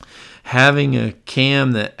 Having a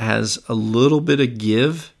cam that has a little bit of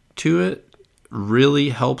give to it really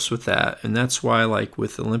helps with that. And that's why, like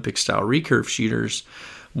with Olympic style recurve shooters,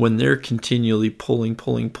 when they're continually pulling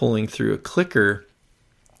through a clicker,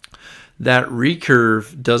 that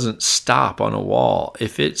recurve doesn't stop on a wall.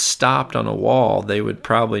 If it stopped on a wall, they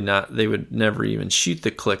would never even shoot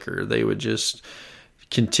the clicker. They would just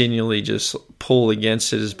continually just pull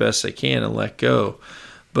against it as best they can and let go.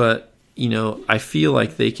 But, I feel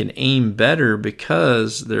like they can aim better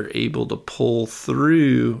because they're able to pull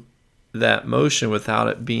through that motion without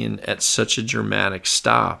it being at such a dramatic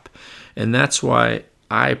stop. And that's why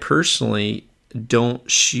I personally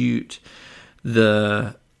don't shoot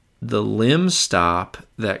the limb stop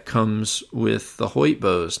that comes with the Hoyt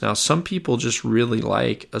bows. Now, some people just really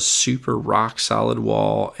like a super rock solid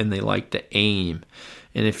wall and they like to aim.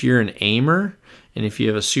 And if you're an aimer, and if you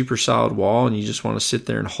have a super solid wall and you just want to sit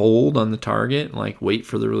there and hold on the target and like wait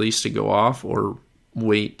for the release to go off, or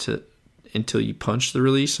wait until you punch the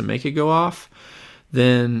release and make it go off,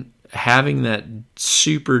 then having that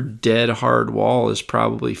super dead hard wall is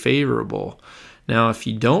probably favorable. Now, if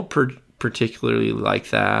you don't particularly like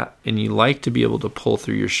that, and you like to be able to pull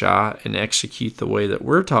through your shot and execute the way that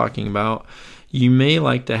we're talking about, you may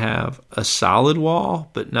like to have a solid wall,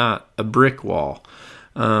 but not a brick wall.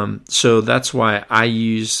 So that's why I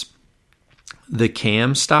use the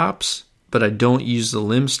cam stops, but I don't use the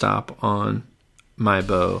limb stop on my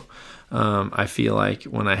bow. I feel like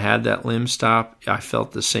when I had that limb stop, I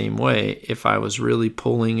felt the same way. If I was really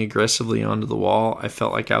pulling aggressively onto the wall, I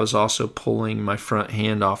felt like I was also pulling my front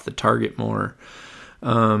hand off the target more.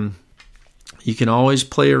 You can always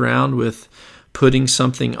play around with putting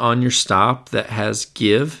something on your stop that has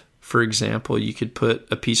give. For example, you could put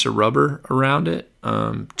a piece of rubber around it.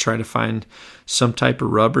 Try to find some type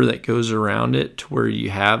of rubber that goes around it to where you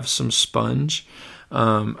have some sponge.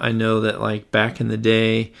 I know that like back in the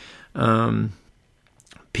day,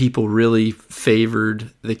 people really favored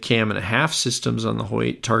the 1.5 systems on the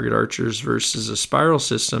Hoyt target archers versus the spiral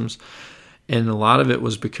systems. And a lot of it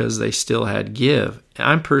was because they still had give.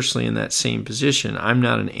 I'm personally in that same position. I'm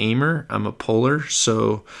not an aimer. I'm a puller.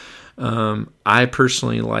 So I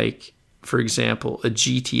personally like for example, a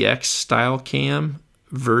GTX style cam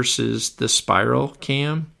versus the spiral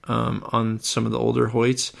cam on some of the older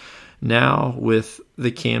Hoyts. Now with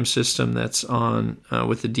the cam system that's on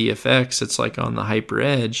with the DFX, it's like on the Hyper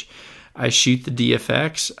Edge. I shoot the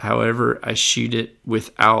DFX, however, I shoot it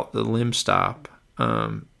without the limb stop,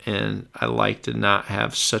 and I like to not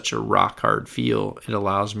have such a rock hard feel. It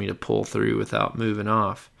allows me to pull through without moving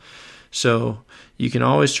off. So you can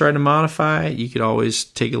always try to modify. You could always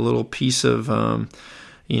take a little piece of, a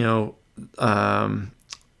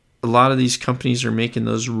lot of these companies are making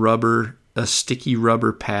those a sticky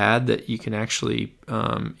rubber pad that you can actually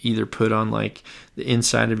either put on like the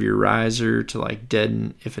inside of your riser to like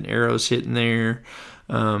deaden if an arrow's hitting there,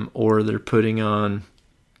 or they're putting on,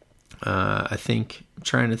 I'm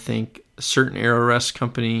trying to think, a certain arrow rest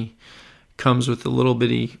company comes with a little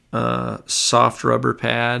bitty soft rubber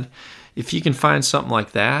pad. If you can find something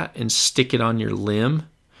like that and stick it on your limb,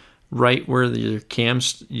 right where your cam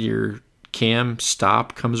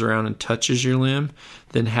stop comes around and touches your limb,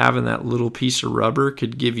 then having that little piece of rubber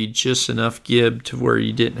could give you just enough give to where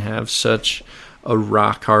you didn't have such a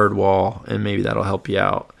rock hard wall, and maybe that'll help you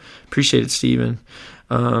out. Appreciate it, Steven.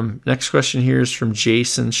 Next question here is from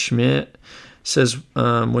Jason Schmidt. It says,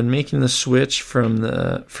 when making the switch from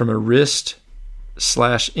a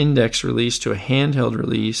wrist/index release to a handheld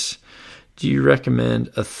release, do you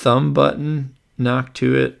recommend a thumb button knock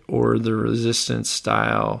to it or the resistance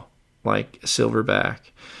style like a Silverback?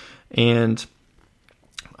 And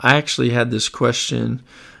I actually had this question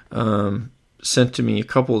sent to me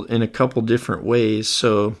in a couple different ways.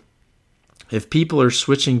 So if people are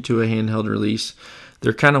switching to a handheld release,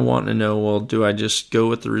 they're kind of wanting to know, well, do I just go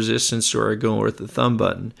with the resistance or I go with the thumb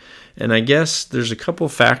button? And I guess there's a couple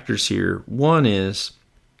factors here. One is,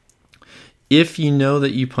 if you know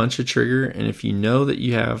that you punch a trigger and if you know that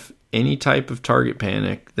you have any type of target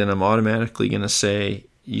panic, then I'm automatically going to say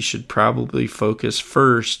you should probably focus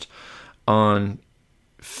first on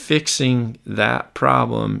fixing that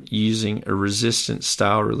problem using a resistance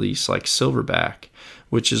style release like Silverback,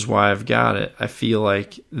 which is why I've got it. I feel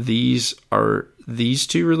like these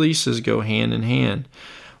two releases go hand in hand.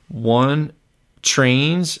 One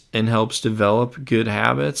trains and helps develop good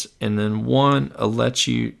habits, and then one allows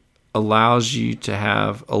you to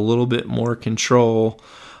have a little bit more control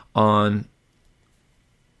on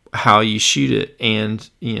how you shoot it. And,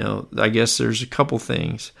 I guess there's a couple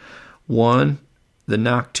things. One, the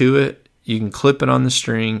knock to it, you can clip it on the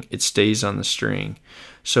string, it stays on the string.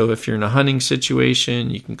 So if you're in a hunting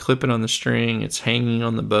situation, you can clip it on the string, it's hanging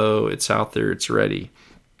on the bow, it's out there, it's ready.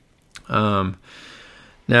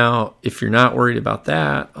 Now, if you're not worried about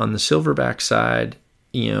that, on the Silverback side,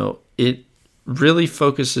 it really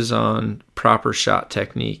focuses on proper shot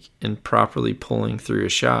technique and properly pulling through a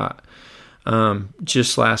shot.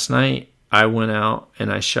 Just last night, I went out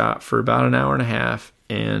and I shot for about an hour and a half,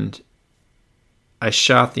 and I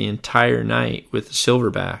shot the entire night with the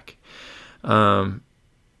Silverback.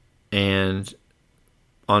 And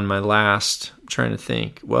on my last,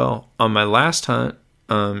 on my last hunt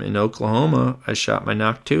in Oklahoma, I shot my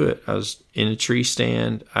knock to it. I was in a tree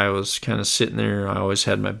stand. I was kind of sitting there. I always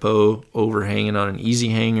had my bow overhanging on an easy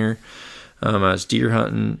hanger. I was deer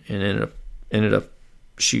hunting and ended up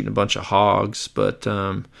shooting a bunch of hogs, but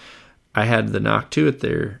I had the knock to it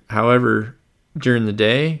there. However, during the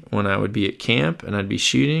day when I would be at camp and I'd be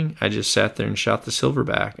shooting, I just sat there and shot the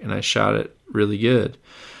Silverback, and I shot it really good.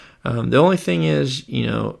 The only thing is,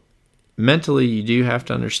 mentally you do have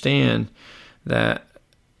to understand that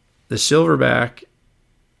the Silverback,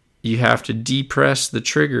 you have to depress the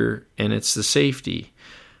trigger and it's the safety.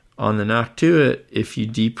 On the knock to it, if you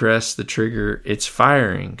depress the trigger, it's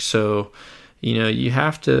firing. So, you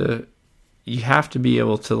have to be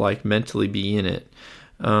able to mentally be in it.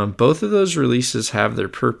 Both of those releases have their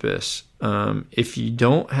purpose. If you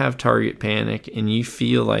don't have target panic and you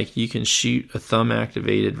feel like you can shoot a thumb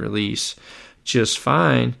activated release just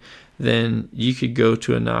fine, then you could go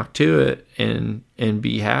to a knock to it and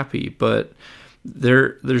be happy. But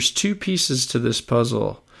there's two pieces to this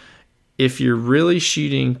puzzle. If you're really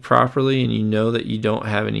shooting properly and you know that you don't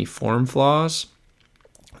have any form flaws,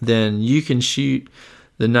 then you can shoot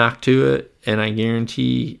the knock to it, and I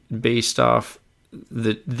guarantee, based off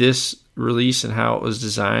this release and how it was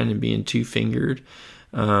designed and being two-fingered,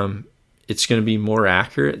 it's going to be more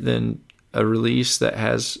accurate than a release that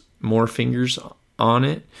has more fingers on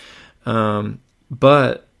it.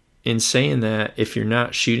 But in saying that, if you're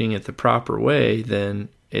not shooting it the proper way, then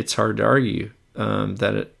it's hard to argue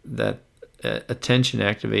that a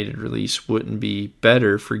tension-activated release wouldn't be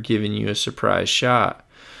better for giving you a surprise shot.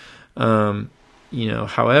 However,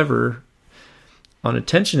 On a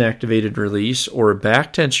tension-activated release or a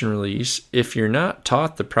back tension release, if you're not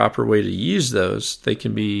taught the proper way to use those, they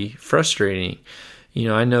can be frustrating.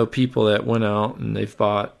 I know people that went out and they've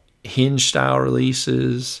bought hinge-style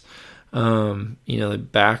releases,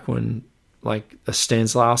 back when like a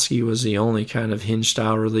Stanislavski was the only kind of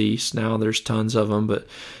hinge-style release. Now there's tons of them, but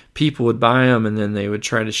people would buy them and then they would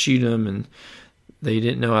try to shoot them and they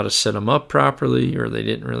didn't know how to set them up properly, or they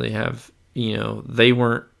didn't really have, they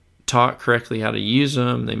weren't taught correctly how to use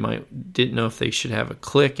them. They didn't know if they should have a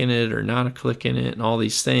click in it or not a click in it and all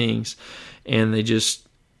these things. And they just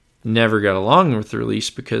never got along with the release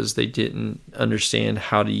because they didn't understand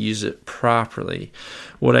how to use it properly.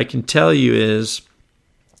 What I can tell you is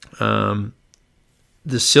the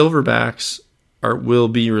silverbacks will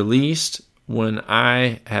be released when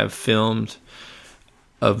I have filmed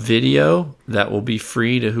a video that will be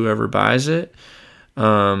free to whoever buys it,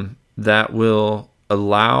 that will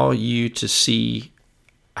allow you to see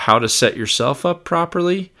how to set yourself up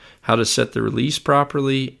properly, how to set the release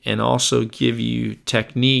properly, and also give you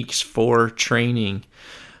techniques for training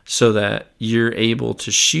so that you're able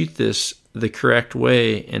to shoot this the correct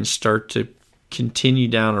way and start to continue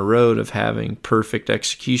down a road of having perfect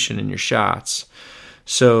execution in your shots.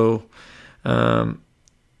 So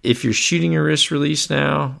if you're shooting a wrist release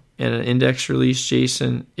now and an index release,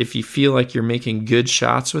 Jason, if you feel like you're making good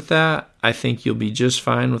shots with that, I think you'll be just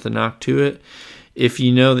fine with a Noctuit. If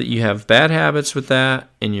you know that you have bad habits with that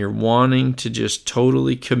and you're wanting to just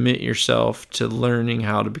totally commit yourself to learning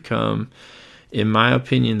how to become, in my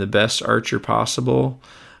opinion, the best archer possible,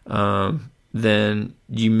 then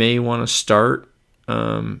you may want to start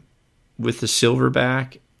with the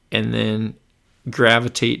silverback and then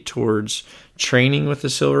gravitate towards training with the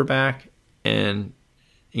silverback and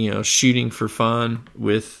shooting for fun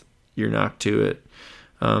with your Noctuit.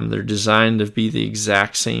 They're designed to be the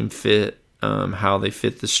exact same fit, how they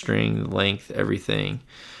fit the string, the length, everything.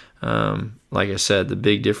 Like I said, the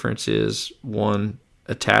big difference is one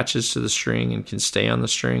attaches to the string and can stay on the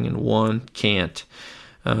string, and one can't.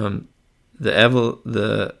 The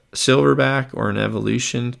silverback or an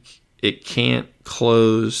evolution, it can't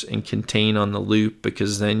close and contain on the loop,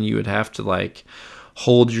 because then you would have to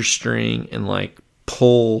hold your string and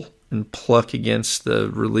pull and pluck against the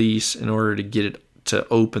release in order to get it to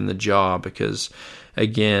open the jaw, because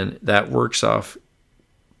again, that works off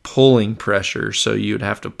pulling pressure, so you would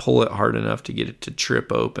have to pull it hard enough to get it to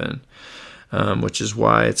trip open, which is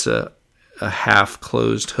why it's a half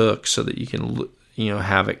closed hook, so that you can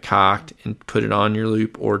have it cocked and put it on your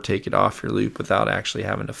loop or take it off your loop without actually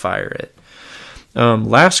having to fire it.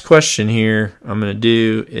 Last question here I'm going to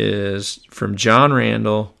do is from John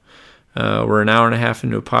Randall. We're an hour and a half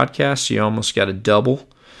into a podcast, so you almost got a double.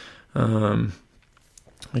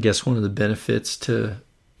 I guess one of the benefits to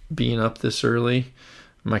being up this early,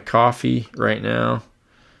 my coffee right now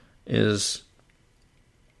is,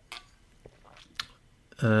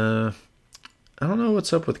 I don't know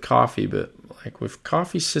what's up with coffee, but if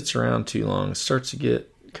coffee sits around too long, it starts to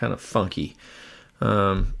get kind of funky.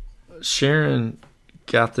 Sharon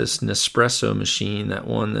got this Nespresso machine, that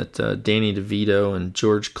one that Danny DeVito and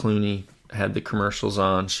George Clooney had the commercials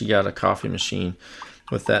on. She got a coffee machine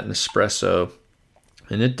with that Nespresso,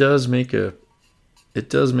 and it does make a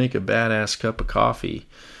badass cup of coffee.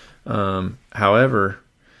 However,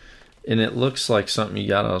 and it looks like something you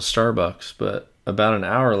got out of Starbucks, but about an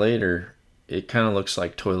hour later, it kind of looks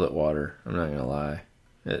like toilet water. I'm not gonna lie.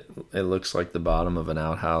 It looks like the bottom of an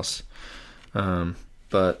outhouse.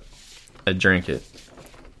 But I drank it.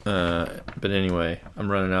 But anyway,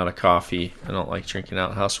 I'm running out of coffee. I don't like drinking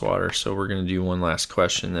outhouse water, so we're going to do one last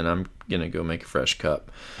question, then I'm going to go make a fresh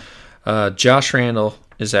cup. Josh Randall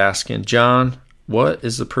is asking, John, what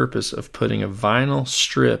is the purpose of putting a vinyl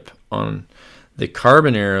strip on the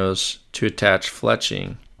carbon arrows to attach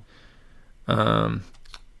fletching?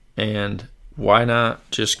 And why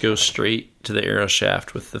not just go straight to the arrow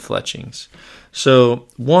shaft with the fletchings? So,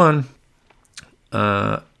 one,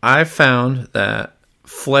 I found that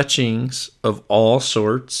fletchings of all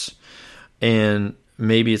sorts, and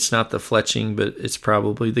maybe it's not the fletching, but it's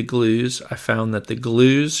probably the glues. I found that the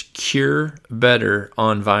glues cure better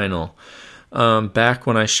on vinyl. Back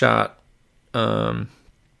when I shot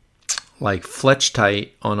Fletch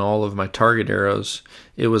Tight on all of my target arrows,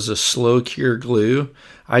 it was a slow cure glue.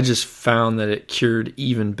 I just found that it cured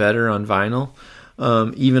even better on vinyl.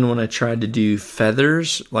 Even when I tried to do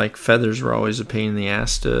feathers, feathers were always a pain in the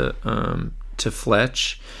ass to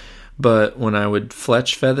fletch. But when I would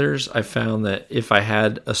fletch feathers, I found that if I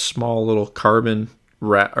had a small little carbon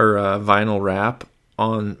wrap or a vinyl wrap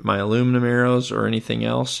on my aluminum arrows or anything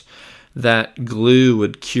else, that glue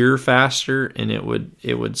would cure faster and it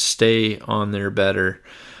would stay on there better.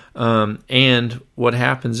 And what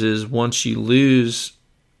happens is once you lose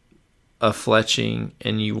a fletching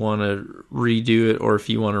and you want to redo it, or if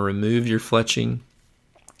you want to remove your fletching,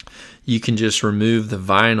 you can just remove the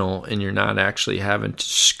vinyl and you're not actually having to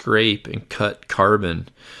scrape and cut carbon.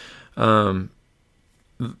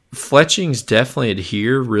 Fletchings definitely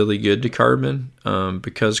adhere really good to carbon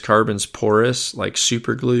because carbon's porous, like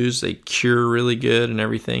super glues. They cure really good and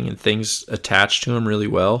everything, and things attach to them really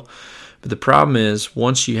well. But the problem is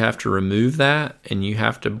once you have to remove that and you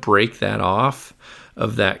have to break that off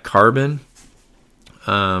of that carbon,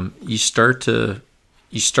 you start to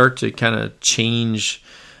kind of change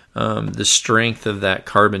the strength of that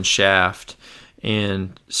carbon shaft.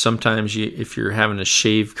 And sometimes if you're having to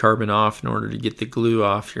shave carbon off in order to get the glue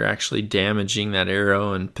off, you're actually damaging that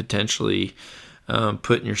arrow and potentially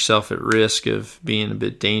putting yourself at risk of being a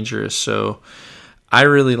bit dangerous. So I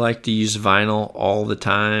really like to use vinyl all the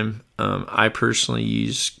time. I personally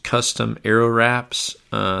use custom arrow wraps.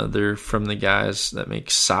 They're from the guys that make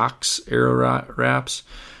Socks arrow wraps.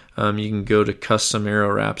 You can go to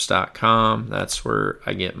customarrowwraps.com. That's where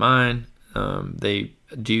I get mine. They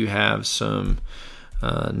do have some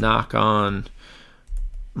knock-on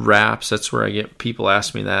wraps. That's where I get people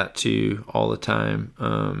ask me that too all the time.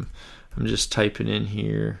 I'm just typing in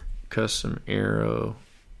here custom arrow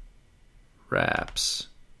wraps,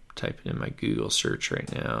 typing in my Google search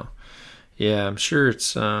right now. Yeah, I'm sure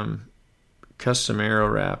it's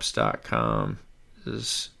customarrowwraps.com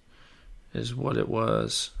is what it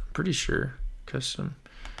was. I'm pretty sure custom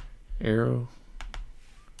arrow.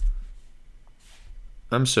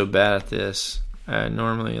 I'm so bad at this. I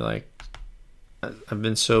normally I've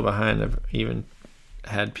been so behind. I've even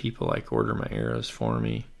had people order my arrows for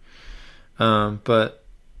me. But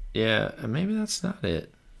yeah, maybe that's not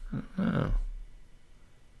it. I don't know.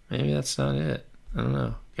 Maybe that's not it. I don't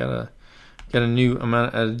know. I'm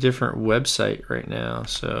at a different website right now,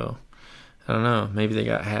 so I don't know. Maybe they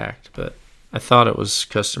got hacked, but I thought it was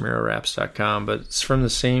customarrowwraps.com, but it's from the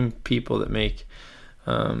same people that make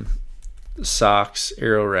Socks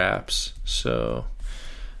arrow wraps. So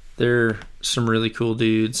they're some really cool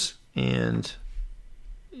dudes. And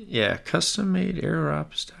yeah,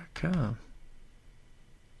 custommadearrowwraps.com.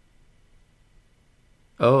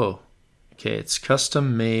 Oh, okay, it's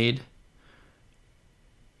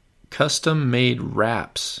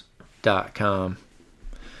custommadewraps.com.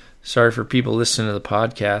 Sorry for people listening to the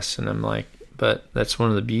podcast, and I'm like, but that's one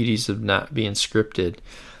of the beauties of not being scripted.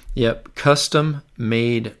 Yep,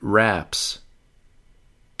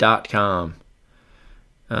 custommadewraps.com.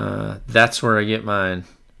 That's where I get mine.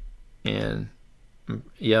 And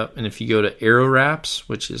yep, and if you go to Arrow Wraps,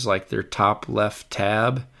 which is their top left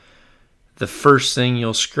tab, the first thing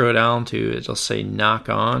you'll scroll down to, it'll say knock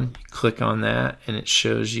on. You click on that and it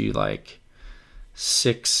shows you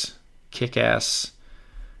 6 kick-ass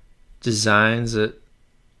designs that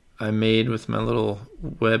I made with my little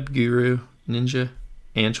web guru ninja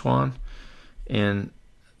Antoine. And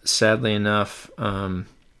sadly enough,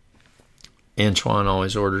 Antoine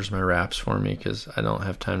always orders my wraps for me because I don't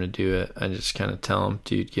have time to do it. I just kind of tell him,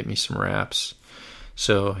 dude, get me some wraps.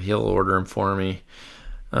 So he'll order them for me.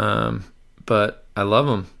 But I love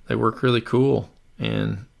them. They work really cool.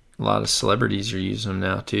 And a lot of celebrities are using them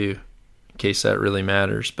now too, in case that really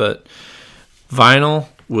matters. But vinyl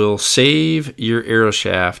will save your arrow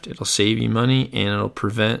shaft. It'll save you money, and it'll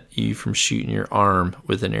prevent you from shooting your arm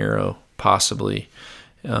with an arrow, possibly.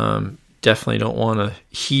 Definitely don't want to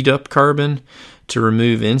heat up carbon to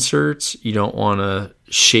remove inserts. You don't want to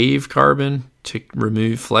shave carbon to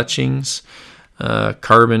remove fletchings.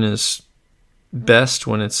 Carbon is best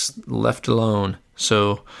when it's left alone.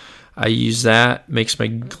 So I use that. Makes my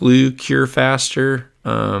glue cure faster.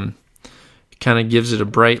 Kind of gives it a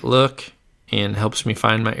bright look and helps me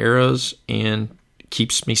find my arrows and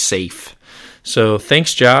keeps me safe. So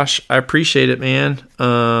thanks, Josh. I appreciate it, man.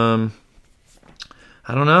 I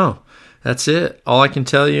don't know. That's it. All I can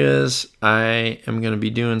tell you is I am going to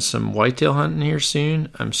be doing some whitetail hunting here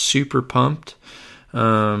soon. I'm super pumped.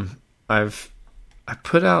 I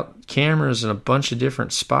put out cameras in a bunch of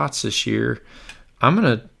different spots this year.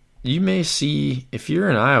 You may see, if you're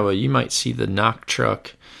in Iowa, you might see the knock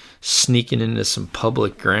truck sneaking into some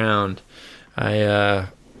public ground. I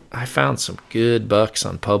found some good bucks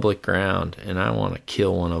on public ground, and I want to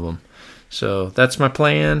kill one of them. So that's my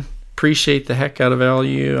plan. Appreciate the heck out of all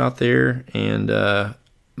you out there, and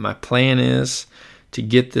my plan is to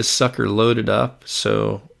get this sucker loaded up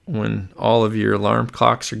so when all of your alarm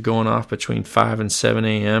clocks are going off between 5 and 7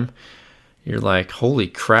 a.m., you're like, holy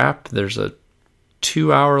crap, there's a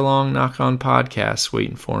 2-hour-long Nock On podcasts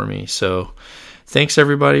waiting for me. So thanks,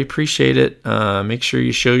 everybody. Appreciate it. Make sure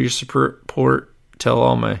you show your support. Tell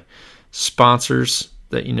all my sponsors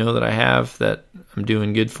that you know that I have that I'm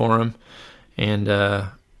doing good for them, and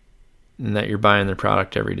that you're buying their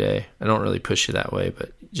product every day. I don't really push you that way,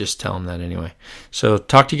 but just tell them that anyway. So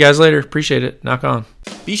talk to you guys later. Appreciate it. Nock On.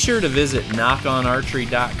 Be sure to visit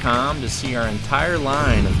knockonarchery.com to see our entire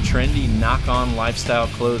line of trendy Nock On lifestyle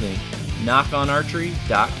clothing.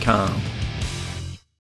 knockonarchery.com.